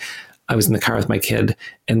recently I was in the car with my kid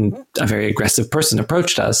and a very aggressive person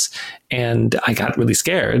approached us and I got really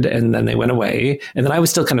scared and then they went away and then I was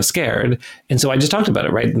still kind of scared. And so I just talked about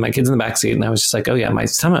it, right? My kid's in the backseat and I was just like, oh yeah,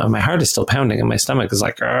 my heart is still pounding and my stomach is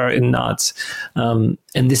like in knots.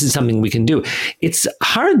 And this is something we can do. It's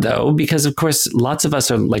hard though, because of course, lots of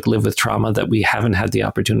us are like live with trauma that we haven't had the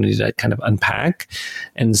opportunity to kind of unpack.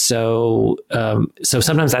 And so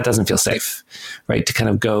sometimes that doesn't feel safe, right? To kind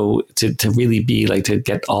of go to really be like, to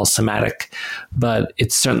get all somatic, but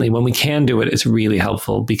it's certainly when we can do it, it's really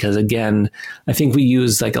helpful because again, I think we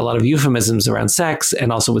use like a lot of euphemisms around sex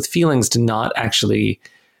and also with feelings to not actually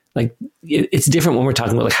like it's different when we're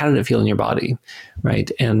talking about like, how did it feel in your body?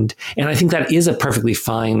 Right. And I think that is a perfectly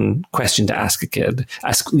fine question to ask a kid,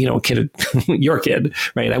 a kid, your kid,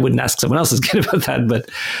 right? I wouldn't ask someone else's kid about that,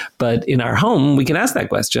 but in our home, we can ask that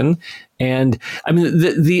question. And I mean,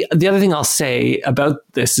 the other thing I'll say about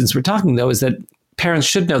this, since we're talking though, is that parents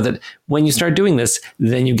should know that when you start doing this,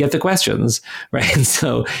 then you get the questions, right? And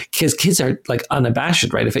so kids are like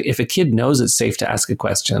unabashed, right? If a kid knows it's safe to ask a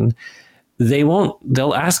question,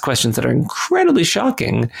 they'll ask questions that are incredibly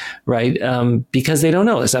shocking, right? Because they don't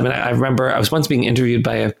know this. I mean, I remember I was once being interviewed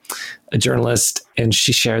by a journalist and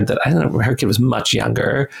she shared that, I don't know, her kid was much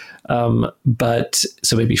younger, but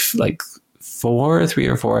so maybe like 3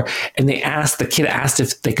 or 4. And the kid asked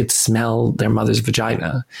if they could smell their mother's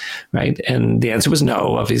vagina, right? And the answer was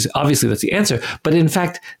no, obviously that's the answer. But in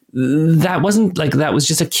fact, that wasn't like, that was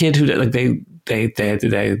just a kid who like, they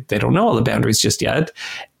don't know all the boundaries just yet.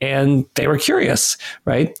 And they were curious,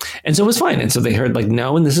 right? And so it was fine. And so they heard like,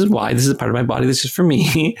 no, and this is why, this is a part of my body, this is for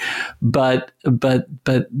me. But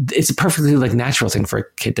it's a perfectly like natural thing for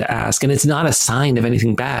a kid to ask. And it's not a sign of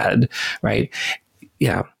anything bad, right?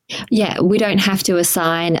 Yeah. Yeah, we don't have to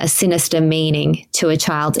assign a sinister meaning to a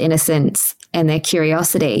child's innocence and their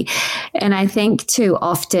curiosity. And I think too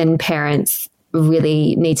often parents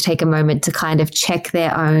really need to take a moment to kind of check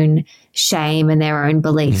their own shame and their own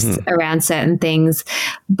beliefs around certain things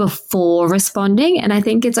before responding. And I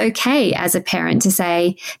think it's okay as a parent to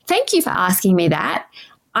say, thank you for asking me that.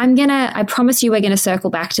 I promise you we're going to circle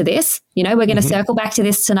back to this. We're going to circle back to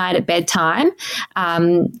this tonight at bedtime.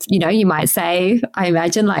 You might say, I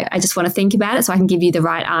imagine, like, I just want to think about it so I can give you the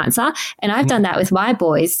right answer. And I've done that with my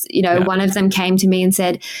boys. One of them came to me and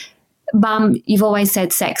said, Mum, you've always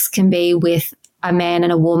said sex can be with a man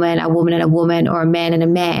and a woman and a woman, or a man and a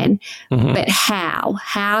man. But how?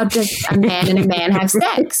 How does a man and a man have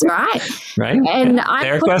sex, right? Right. And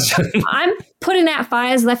question. I'm putting out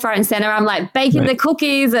fires left, right, and center. I'm like baking the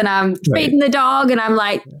cookies and I'm feeding the dog, and I'm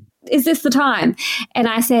like, is this the time? And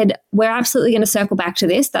I said, we're absolutely going to circle back to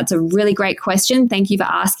this. That's a really great question. Thank you for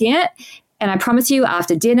asking it. And I promise you,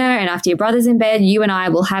 after dinner and after your brother's in bed, you and I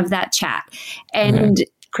will have that chat. And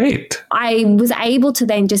great. I was able to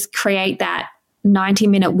then just create that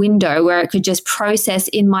 90-minute window where it could just process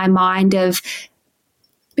in my mind of,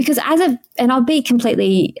 because and I'll be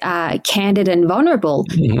completely candid and vulnerable,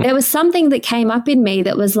 there was something that came up in me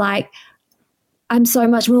that was like, I'm so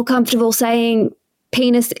much more comfortable saying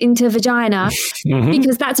penis into vagina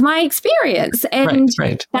because that's my experience. And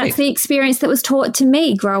that's the experience that was taught to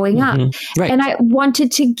me growing up. And I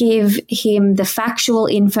wanted to give him the factual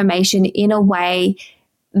information in a way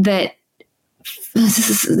that,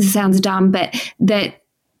 this sounds dumb, but that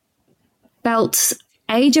felt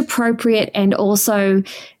age appropriate and also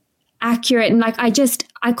accurate. And like, I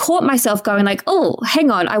caught myself going like, oh,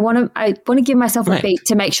 hang on, I want to give myself a beat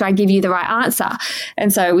to make sure I give you the right answer.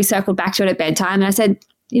 And so we circled back to it at bedtime, and I said,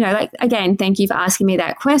 again, thank you for asking me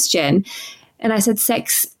that question. And I said,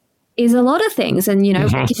 sex is a lot of things, and we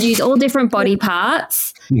can use all different body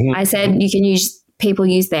parts. I said, people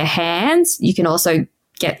use their hands. You can also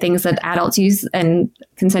get things that adults use, and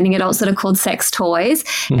consenting adults, that are called sex toys.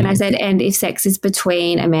 And I said, and if sex is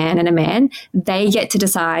between a man and a man, they get to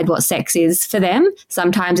decide what sex is for them.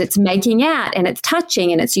 Sometimes it's making out and it's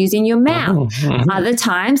touching and it's using your mouth. Other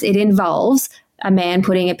times it involves a man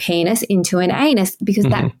putting a penis into an anus because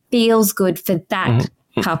that feels good for that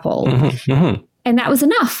couple. And that was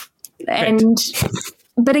enough.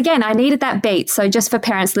 But again, I needed that beat. So just for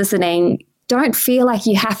parents listening, don't feel like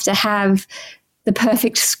you have to have the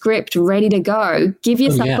perfect script ready to go. Give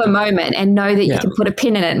yourself a moment and know that you can put a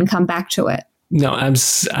pin in it and come back to it. No,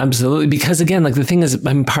 absolutely. Because again, like the thing is,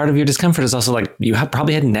 part of your discomfort is also like you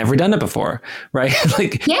probably had never done it before, right?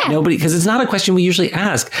 Nobody, because it's not a question we usually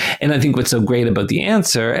ask. And I think what's so great about the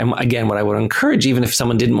answer, and again, what I would encourage, even if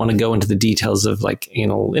someone didn't want to go into the details of like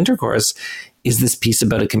anal intercourse, is this piece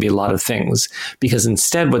about it can be a lot of things. Because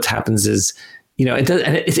instead what happens is,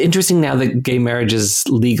 it's interesting now that gay marriage is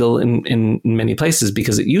legal in many places,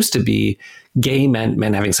 because it used to be gay men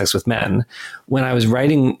having sex with men. When I was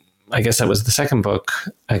writing, I guess that was the second book,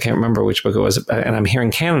 I can't remember which book it was, and I'm here in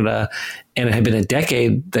Canada, and it had been a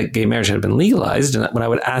decade that gay marriage had been legalized. And when I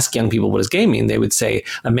would ask young people, what does gay mean? They would say,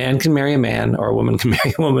 a man can marry a man, or a woman can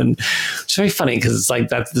marry a woman. It's very funny, because it's like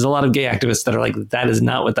that. There's a lot of gay activists that are like, that is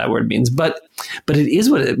not what that word means. But it is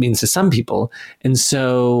what it means to some people. And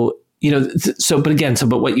so,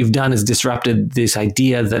 but what you've done is disrupted this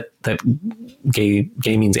idea that gay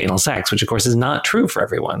means anal sex, which of course is not true for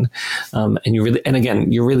everyone.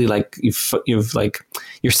 You're really like,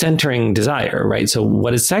 you're centering desire, right? So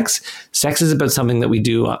what is sex? Sex is about something that we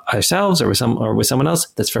do ourselves or with someone else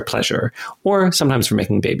that's for pleasure, or sometimes for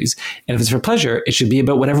making babies. And if it's for pleasure, it should be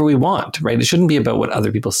about whatever we want, right? It shouldn't be about what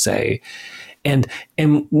other people say. And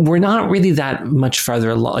we're not really that much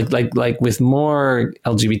farther along, like with more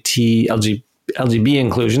LGB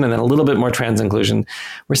inclusion and then a little bit more trans inclusion,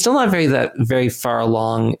 we're still not very far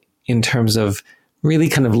along in terms of really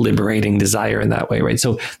kind of liberating desire in that way, right?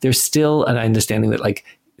 So there's still an understanding that like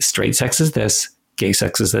straight sex is this, gay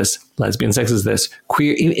sex is this, lesbian sex is this,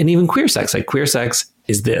 queer, and even queer sex, like queer sex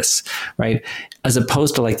is this, right? As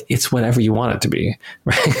opposed to like, it's whatever you want it to be,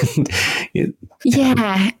 right?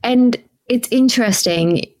 Yeah. And it's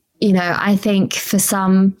interesting, I think for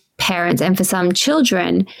some parents and for some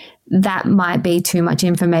children, that might be too much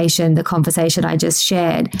information, the conversation I just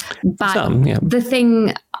shared. But the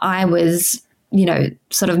thing I was,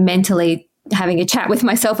 sort of mentally having a chat with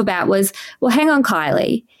myself about was, well, hang on,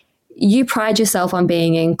 Kylie, you pride yourself on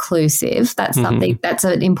being inclusive. That's something that's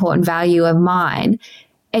an important value of mine.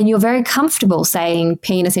 And you're very comfortable saying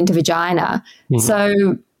penis into vagina.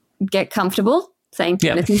 So get comfortable saying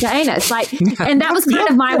penis into anus. And that was kind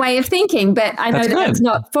of my way of thinking, but I know that's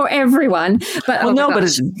not for everyone. But nor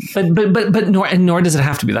does it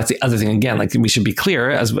have to be. That's the other thing. Again, like we should be clear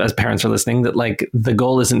as parents are listening that like the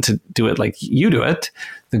goal isn't to do it like you do it.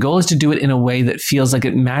 The goal is to do it in a way that feels like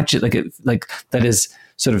it matches, like that is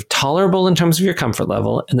sort of tolerable in terms of your comfort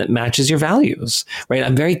level and that matches your values, right?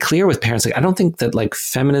 I'm very clear with parents. Like, I don't think that like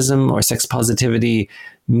feminism or sex positivity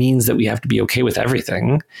means that we have to be okay with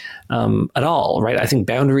everything at all, right? I think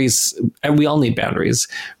boundaries, we all need boundaries,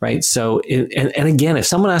 right? So, and again, if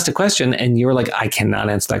someone asked a question and you're like, I cannot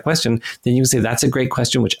answer that question, then you can say, that's a great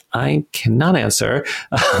question, which I cannot answer.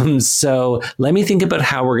 So let me think about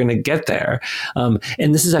how we're going to get there.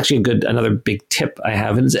 And this is actually another big tip I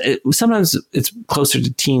have. And sometimes it's closer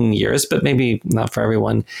to teen years, but maybe not for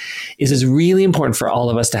everyone, is it's really important for all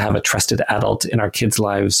of us to have a trusted adult in our kids'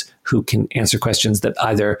 lives who can answer questions that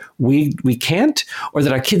either we can't or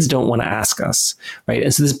that our kids don't want to ask us, right?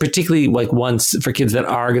 And so this is particularly like once for kids that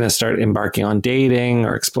are going to start embarking on dating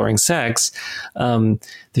or exploring sex,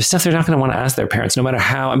 there's stuff they're not going to want to ask their parents, no matter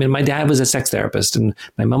how. I mean, my dad was a sex therapist and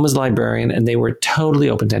my mom was a librarian, and they were totally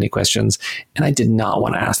open to any questions. And I did not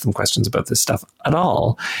want to ask them questions about this stuff at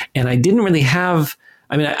all. And I didn't really have,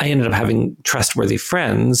 I mean, I ended up having trustworthy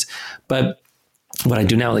friends, but what I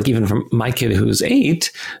do now, like even from my kid who's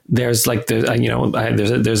 8, there's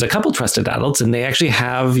a couple trusted adults, and they actually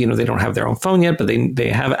have, they don't have their own phone yet, but they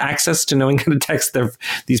have access to knowing how to text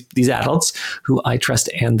these adults who I trust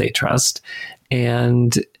and they trust.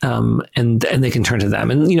 And they can turn to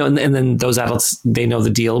them, and then those adults, they know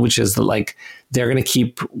the deal, which is that like they're going to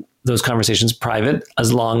keep those conversations private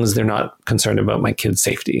as long as they're not concerned about my kid's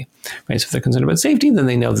safety, right? So if they're concerned about safety, then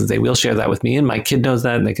they know that they will share that with me, and my kid knows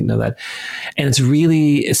that, and they can know that. And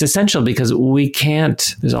it's essential because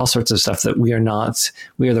there's all sorts of stuff that we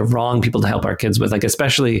are the wrong people to help our kids with, like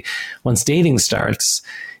especially once dating starts,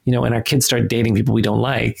 and our kids start dating people we don't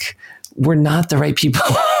like. We're not the right people.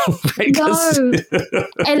 Right? No.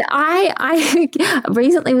 And I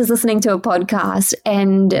recently was listening to a podcast,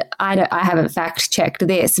 and I haven't fact checked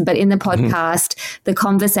this, but in the podcast, the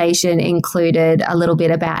conversation included a little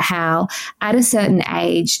bit about how at a certain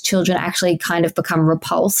age, children actually kind of become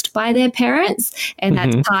repulsed by their parents. And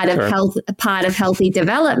that's part of healthy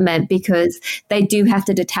development, because they do have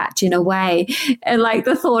to detach in a way. And like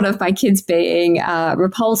the thought of my kids being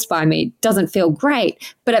repulsed by me doesn't feel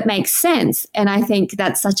great, but it makes sense. And I think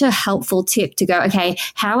that's such a helpful tip to go, okay,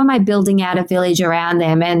 how am I building out a village around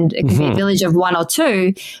them? And it can be a village of 1 or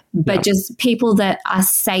 2, but just people that are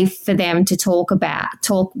safe for them to talk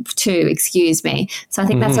to, excuse me. So I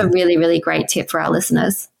think that's a really, really great tip for our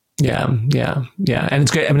listeners. Yeah. And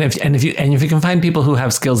it's great. I mean, if you can find people who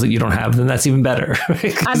have skills that you don't have, then that's even better.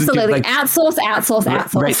 Right? Absolutely.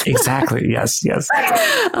 Outsource. Right. Exactly. Yes.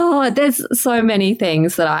 Oh, there's so many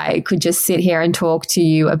things that I could just sit here and talk to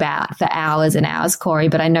you about for hours and hours, Corey,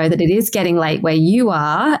 but I know that it is getting late where you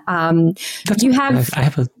are. I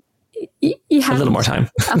have a little more time.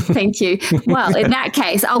 Oh, thank you. Well, in that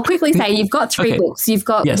case, I'll quickly say you've got 3 books. You've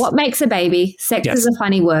got What Makes a Baby, Sex is a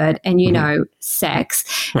Funny Word, and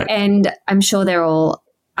sex. Right. And I'm sure they're all,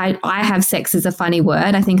 I have Sex is a Funny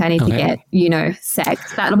Word. I think I need to get,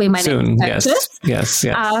 sex. That'll be my soon. Next purchase. Yes.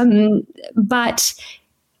 But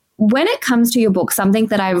when it comes to your book, something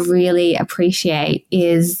that I really appreciate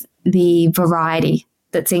is the variety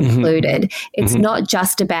that's included. It's not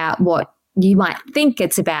just about what you might think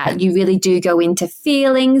it's about. You really do go into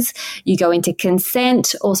feelings, you go into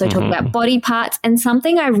consent, also talk about body parts. And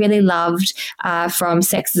something I really loved from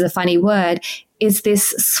Sex is a Funny Word is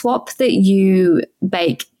this swap that you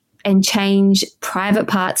make and change private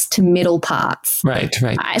parts to middle parts. Right.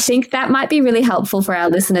 I think that might be really helpful for our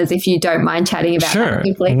listeners if you don't mind chatting about that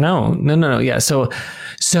quickly. No. Yeah. So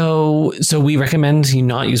we recommend you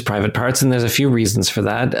not use private parts, and there's a few reasons for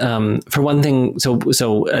that. For one thing, so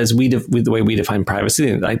as the way we define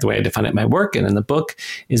privacy, like the way I define it in my work and in the book,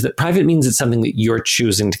 is that private means it's something that you're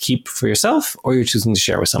choosing to keep for yourself or you're choosing to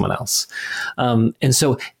share with someone else. And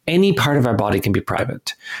so any part of our body can be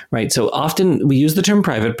private, right? So often we use the term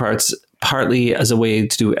private parts partly as a way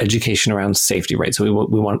to do education around safety, right? So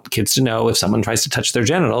we want kids to know if someone tries to touch their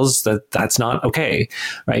genitals, that's not okay,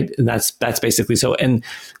 right? And that's basically so. And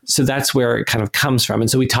so that's where it kind of comes from. And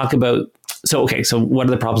so we talk about, so what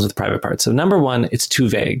are the problems with private parts? So number one, it's too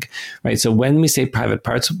vague, right? So when we say private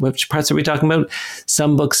parts, which parts are we talking about?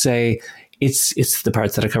 Some books say it's the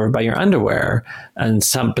parts that are covered by your underwear, and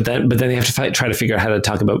but then they have to try to figure out how to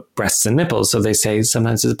talk about breasts and nipples. So they say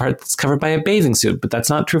sometimes it's a part that's covered by a bathing suit, but that's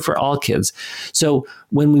not true for all kids. So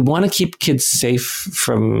when we want to keep kids safe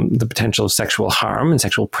from the potential of sexual harm and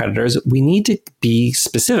sexual predators, we need to be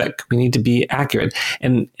specific. We need to be accurate,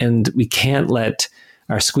 and we can't let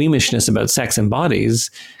our squeamishness about sex and bodies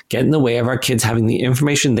get in the way of our kids having the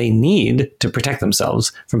information they need to protect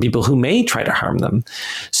themselves from people who may try to harm them.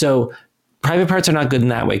 So private parts are not good in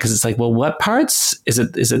that way, because it's like, well, what parts is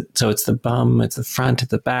it? So it's the bum, it's the front, it's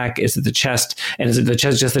the back, is it the chest? And is it the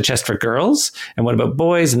chest, just the chest for girls? And what about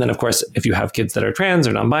boys? And then of course, if you have kids that are trans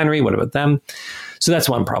or non-binary, what about them? So that's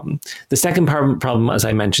one problem. The second problem, as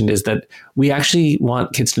I mentioned, is that we actually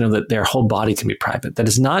want kids to know that their whole body can be private. That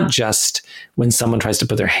is not just when someone tries to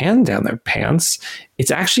put their hand down their pants.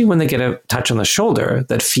 It's actually when they get a touch on the shoulder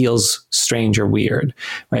that feels strange or weird,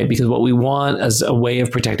 right? Because what we want as a way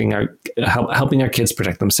of protecting helping our kids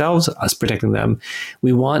protect themselves, us protecting them,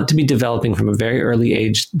 we want to be developing from a very early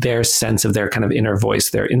age their sense of their kind of inner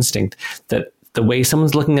voice, their instinct, that the way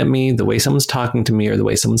someone's looking at me, the way someone's talking to me, or the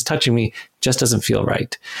way someone's touching me just doesn't feel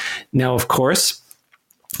right. Now, of course,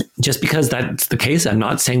 just because that's the case, I'm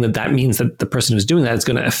not saying that means that the person who's doing that is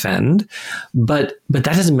going to offend, but that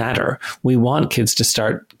doesn't matter. We want kids to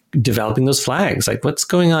start developing those flags. Like, what's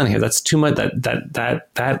going on here? That's too much. That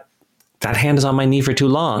hand is on my knee for too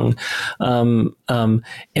long.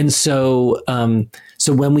 So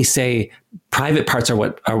when we say private parts are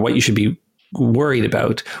what you should be worried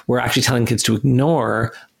about, we're actually telling kids to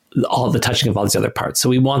ignore all the touching of all these other parts. So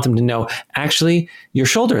we want them to know, actually, your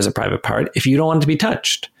shoulder is a private part if you don't want it to be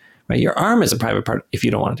touched, right? Your arm is a private part if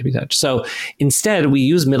you don't want it to be touched. So instead, we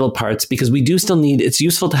use middle parts because we do still need, it's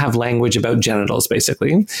useful to have language about genitals,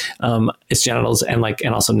 basically. It's genitals and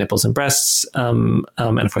also nipples and breasts. And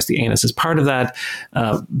of course, the anus is part of that,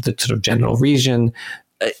 the sort of genital region.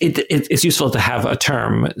 It's useful to have a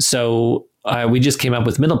term. So we just came up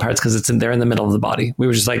with middle parts because they're in the middle of the body. We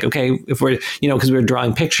were just like, okay, if we're, because we were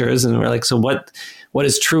drawing pictures and we're like, so what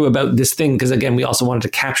is true about this thing? Because again, we also wanted to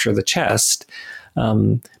capture the chest.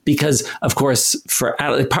 Because of course, for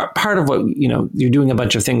part of what, you're doing a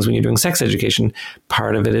bunch of things when you're doing sex education.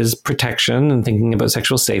 Part of it is protection and thinking about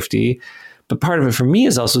sexual safety. But part of it for me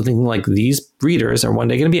is also thinking like these readers are one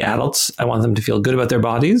day going to be adults. I want them to feel good about their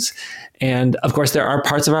bodies. And of course, there are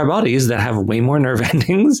parts of our bodies that have way more nerve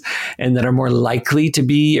endings and that are more likely to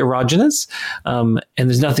be erogenous. And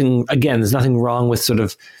there's nothing wrong with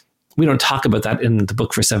we don't talk about that in the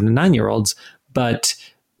book for 7 to 9 year olds, but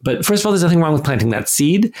first of all, there's nothing wrong with planting that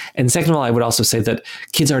seed. And second of all, I would also say that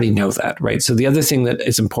kids already know that, right? So the other thing that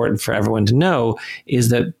is important for everyone to know is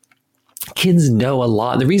that kids know a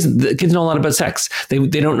lot. The reason the kids know a lot about sex, they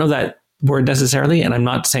don't know that word necessarily. And I'm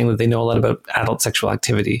not saying that they know a lot about adult sexual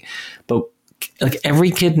activity, but like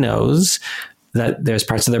every kid knows that there's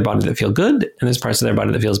parts of their body that feel good and there's parts of their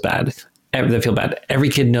body that feel bad. Every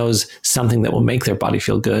kid knows something that will make their body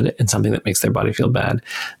feel good and something that makes their body feel bad.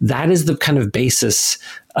 That is the kind of basis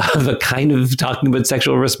of a kind of talking about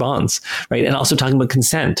sexual response, right? And also talking about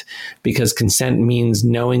consent, because consent means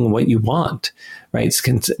knowing what you want, right?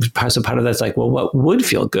 So part of that's like, well, what would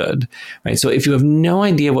feel good, right? So if you have no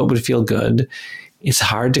idea what would feel good, it's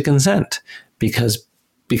hard to consent because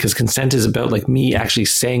consent is about like me actually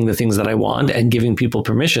saying the things that I want and giving people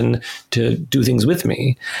permission to do things with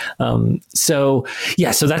me. So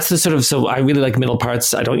that's the so I really like middle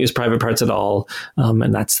parts. I don't use private parts at all.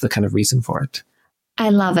 And that's the kind of reason for it. I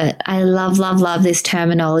love it. I love this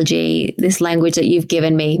terminology, this language that you've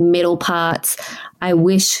given me, middle parts. I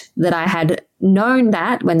wish that I had known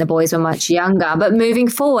that when the boys were much younger, but moving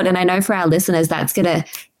forward, and I know for our listeners, that's going to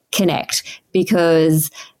connect because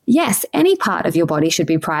yes, any part of your body should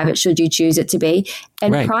be private should you choose it to be.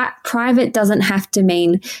 And right. Private doesn't have to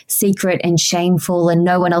mean secret and shameful and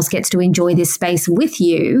no one else gets to enjoy this space with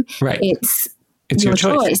you. Right. It's your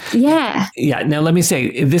choice. Yeah. Yeah. Now let me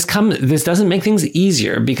say this doesn't make things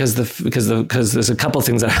easier because there's a couple of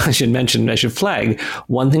things that I should mention and I should flag.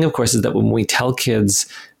 One thing, of course, is that when we tell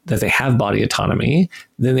kids that they have body autonomy,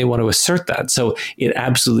 then they want to assert that. So it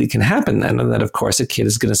absolutely can happen then. And that, of course, a kid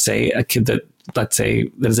that, let's say,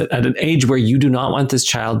 that is at an age where you do not want this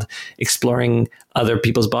child exploring other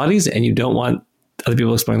people's bodies and you don't want other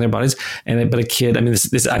people exploring their bodies. But a kid, I mean,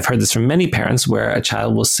 this I've heard this from many parents where a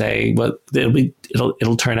child will say, well,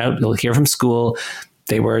 it'll turn out, you'll hear from school,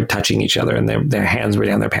 they were touching each other and their hands were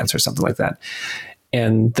down their pants or something like that.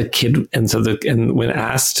 And the kid, and when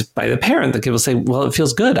asked by the parent, the kid will say, well, it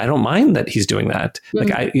feels good. I don't mind that he's doing that. Mm-hmm.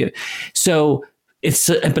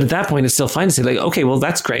 But at that point, it's still fine to say like, okay, well,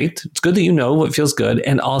 that's great. It's good that you know what feels good.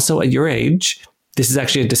 And also at your age, this is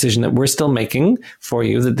actually a decision that we're still making for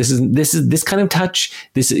you, that this kind of touch,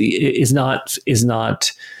 this is not,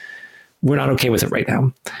 we're not okay with it right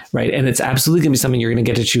now. Right. And it's absolutely going to be something you're going to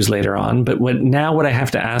get to choose later on. But what I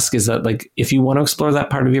have to ask is that, like, if you want to explore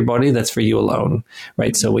that part of your body, that's for you alone.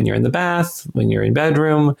 Right. So when you're in the bath, when you're in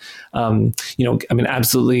bedroom,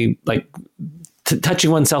 absolutely, like,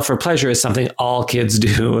 touching oneself for pleasure is something all kids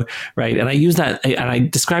do, right? And I use that, and I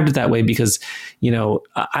described it that way because,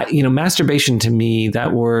 masturbation to me, the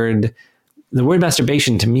word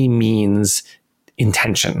masturbation to me means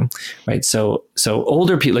intention, right? So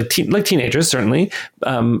older people, like teenagers, certainly,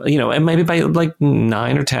 and maybe by like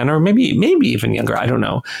 9 or 10, or maybe even younger, I don't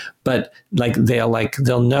know. But like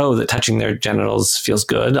they'll know that touching their genitals feels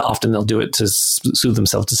good. Often they'll do it to soothe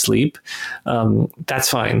themselves to sleep. That's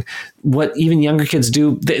fine. What even younger kids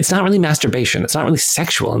do, it's not really masturbation. It's not really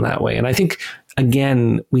sexual in that way. And I think,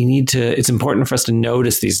 again, it's important for us to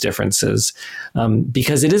notice these differences,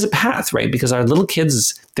 because it is a path, right? Because our little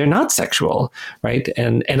kids, they're not sexual, right?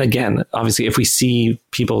 And again, obviously, if we see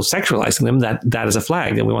people sexualizing them, that is a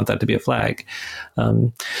flag, and we want that to be a flag.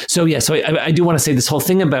 So I do want to say this whole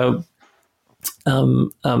thing about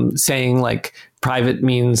saying like private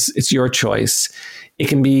means it's your choice. It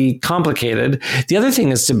can be complicated. The other thing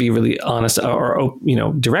is to be really honest or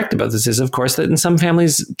direct about this is, of course, that in some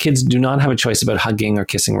families, kids do not have a choice about hugging or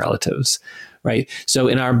kissing relatives, right? So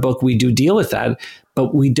in our book, we do deal with that,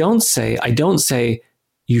 but I don't say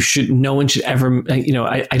no one should ever,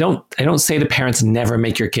 I don't say to parents, never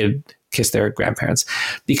make your kid kiss their grandparents,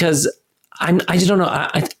 because I just don't know.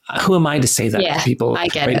 Who am I to say that to people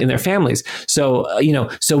in their families? So,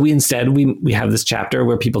 so we instead have this chapter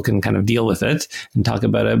where people can kind of deal with it and talk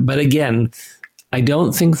about it. But again, I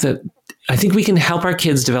think we can help our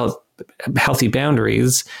kids develop healthy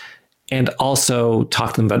boundaries and also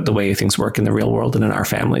talk to them about the way things work in the real world and in our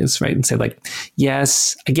families, right? And say like,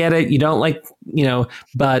 yes, I get it. You don't like,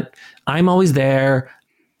 but I'm always there.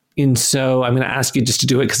 And so I'm going to ask you just to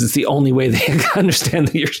do it because it's the only way they can understand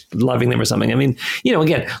that you're loving them or something. I mean,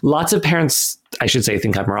 again, lots of parents, I should say,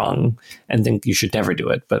 think I'm wrong and think you should never do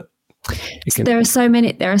it. But there are so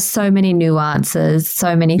many nuances,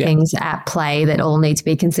 so many things at play that all need to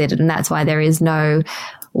be considered. And that's why there is no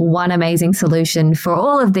one amazing solution for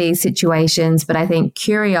all of these situations. But I think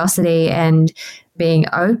curiosity and being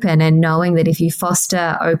open and knowing that if you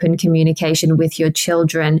foster open communication with your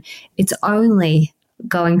children, it's only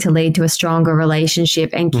going to lead to a stronger relationship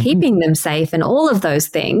and keeping them safe and all of those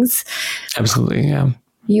things. Absolutely, yeah.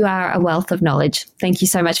 You are a wealth of knowledge. Thank you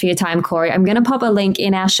so much for your time, Corey. I'm going to pop a link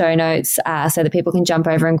in our show notes so that people can jump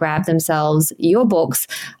over and grab themselves your books.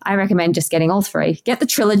 I recommend just getting all 3. Get the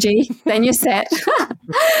trilogy, then you're set.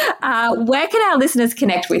 Where can our listeners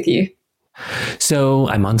connect with you? So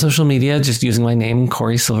I'm on social media, just using my name,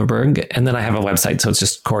 Corey Silverberg. And then I have a website. So it's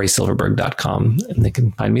just CoreySilverberg.com, and they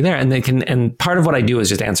can find me there. And part of what I do is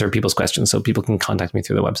just answer people's questions. So people can contact me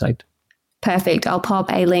through the website. Perfect. I'll pop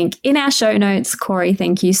a link in our show notes. Corey,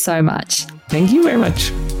 thank you so much. Thank you very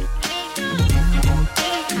much.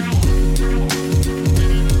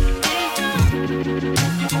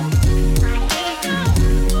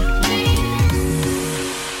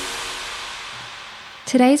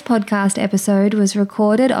 Today's podcast episode was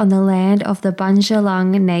recorded on the land of the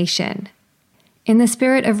Bundjalung Nation. In the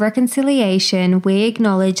spirit of reconciliation, we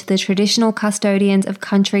acknowledge the traditional custodians of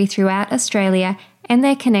country throughout Australia and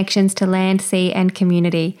their connections to land, sea, and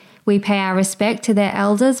community. We pay our respect to their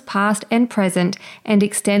elders, past and present, and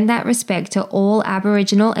extend that respect to all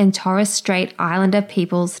Aboriginal and Torres Strait Islander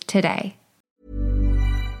peoples today.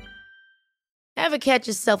 Ever catch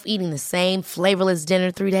yourself eating the same flavorless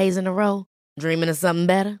dinner 3 days in a row? Dreaming of something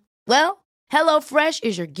better? Well, HelloFresh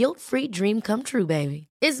is your guilt-free dream come true, baby.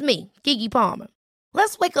 It's me, Keke Palmer.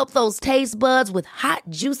 Let's wake up those taste buds with hot,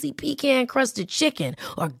 juicy pecan-crusted chicken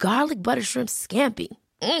or garlic butter shrimp scampi.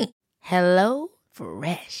 Hello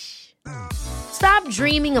Fresh. Stop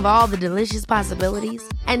dreaming of all the delicious possibilities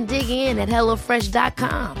and dig in at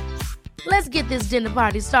HelloFresh.com. Let's get this dinner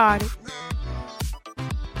party started.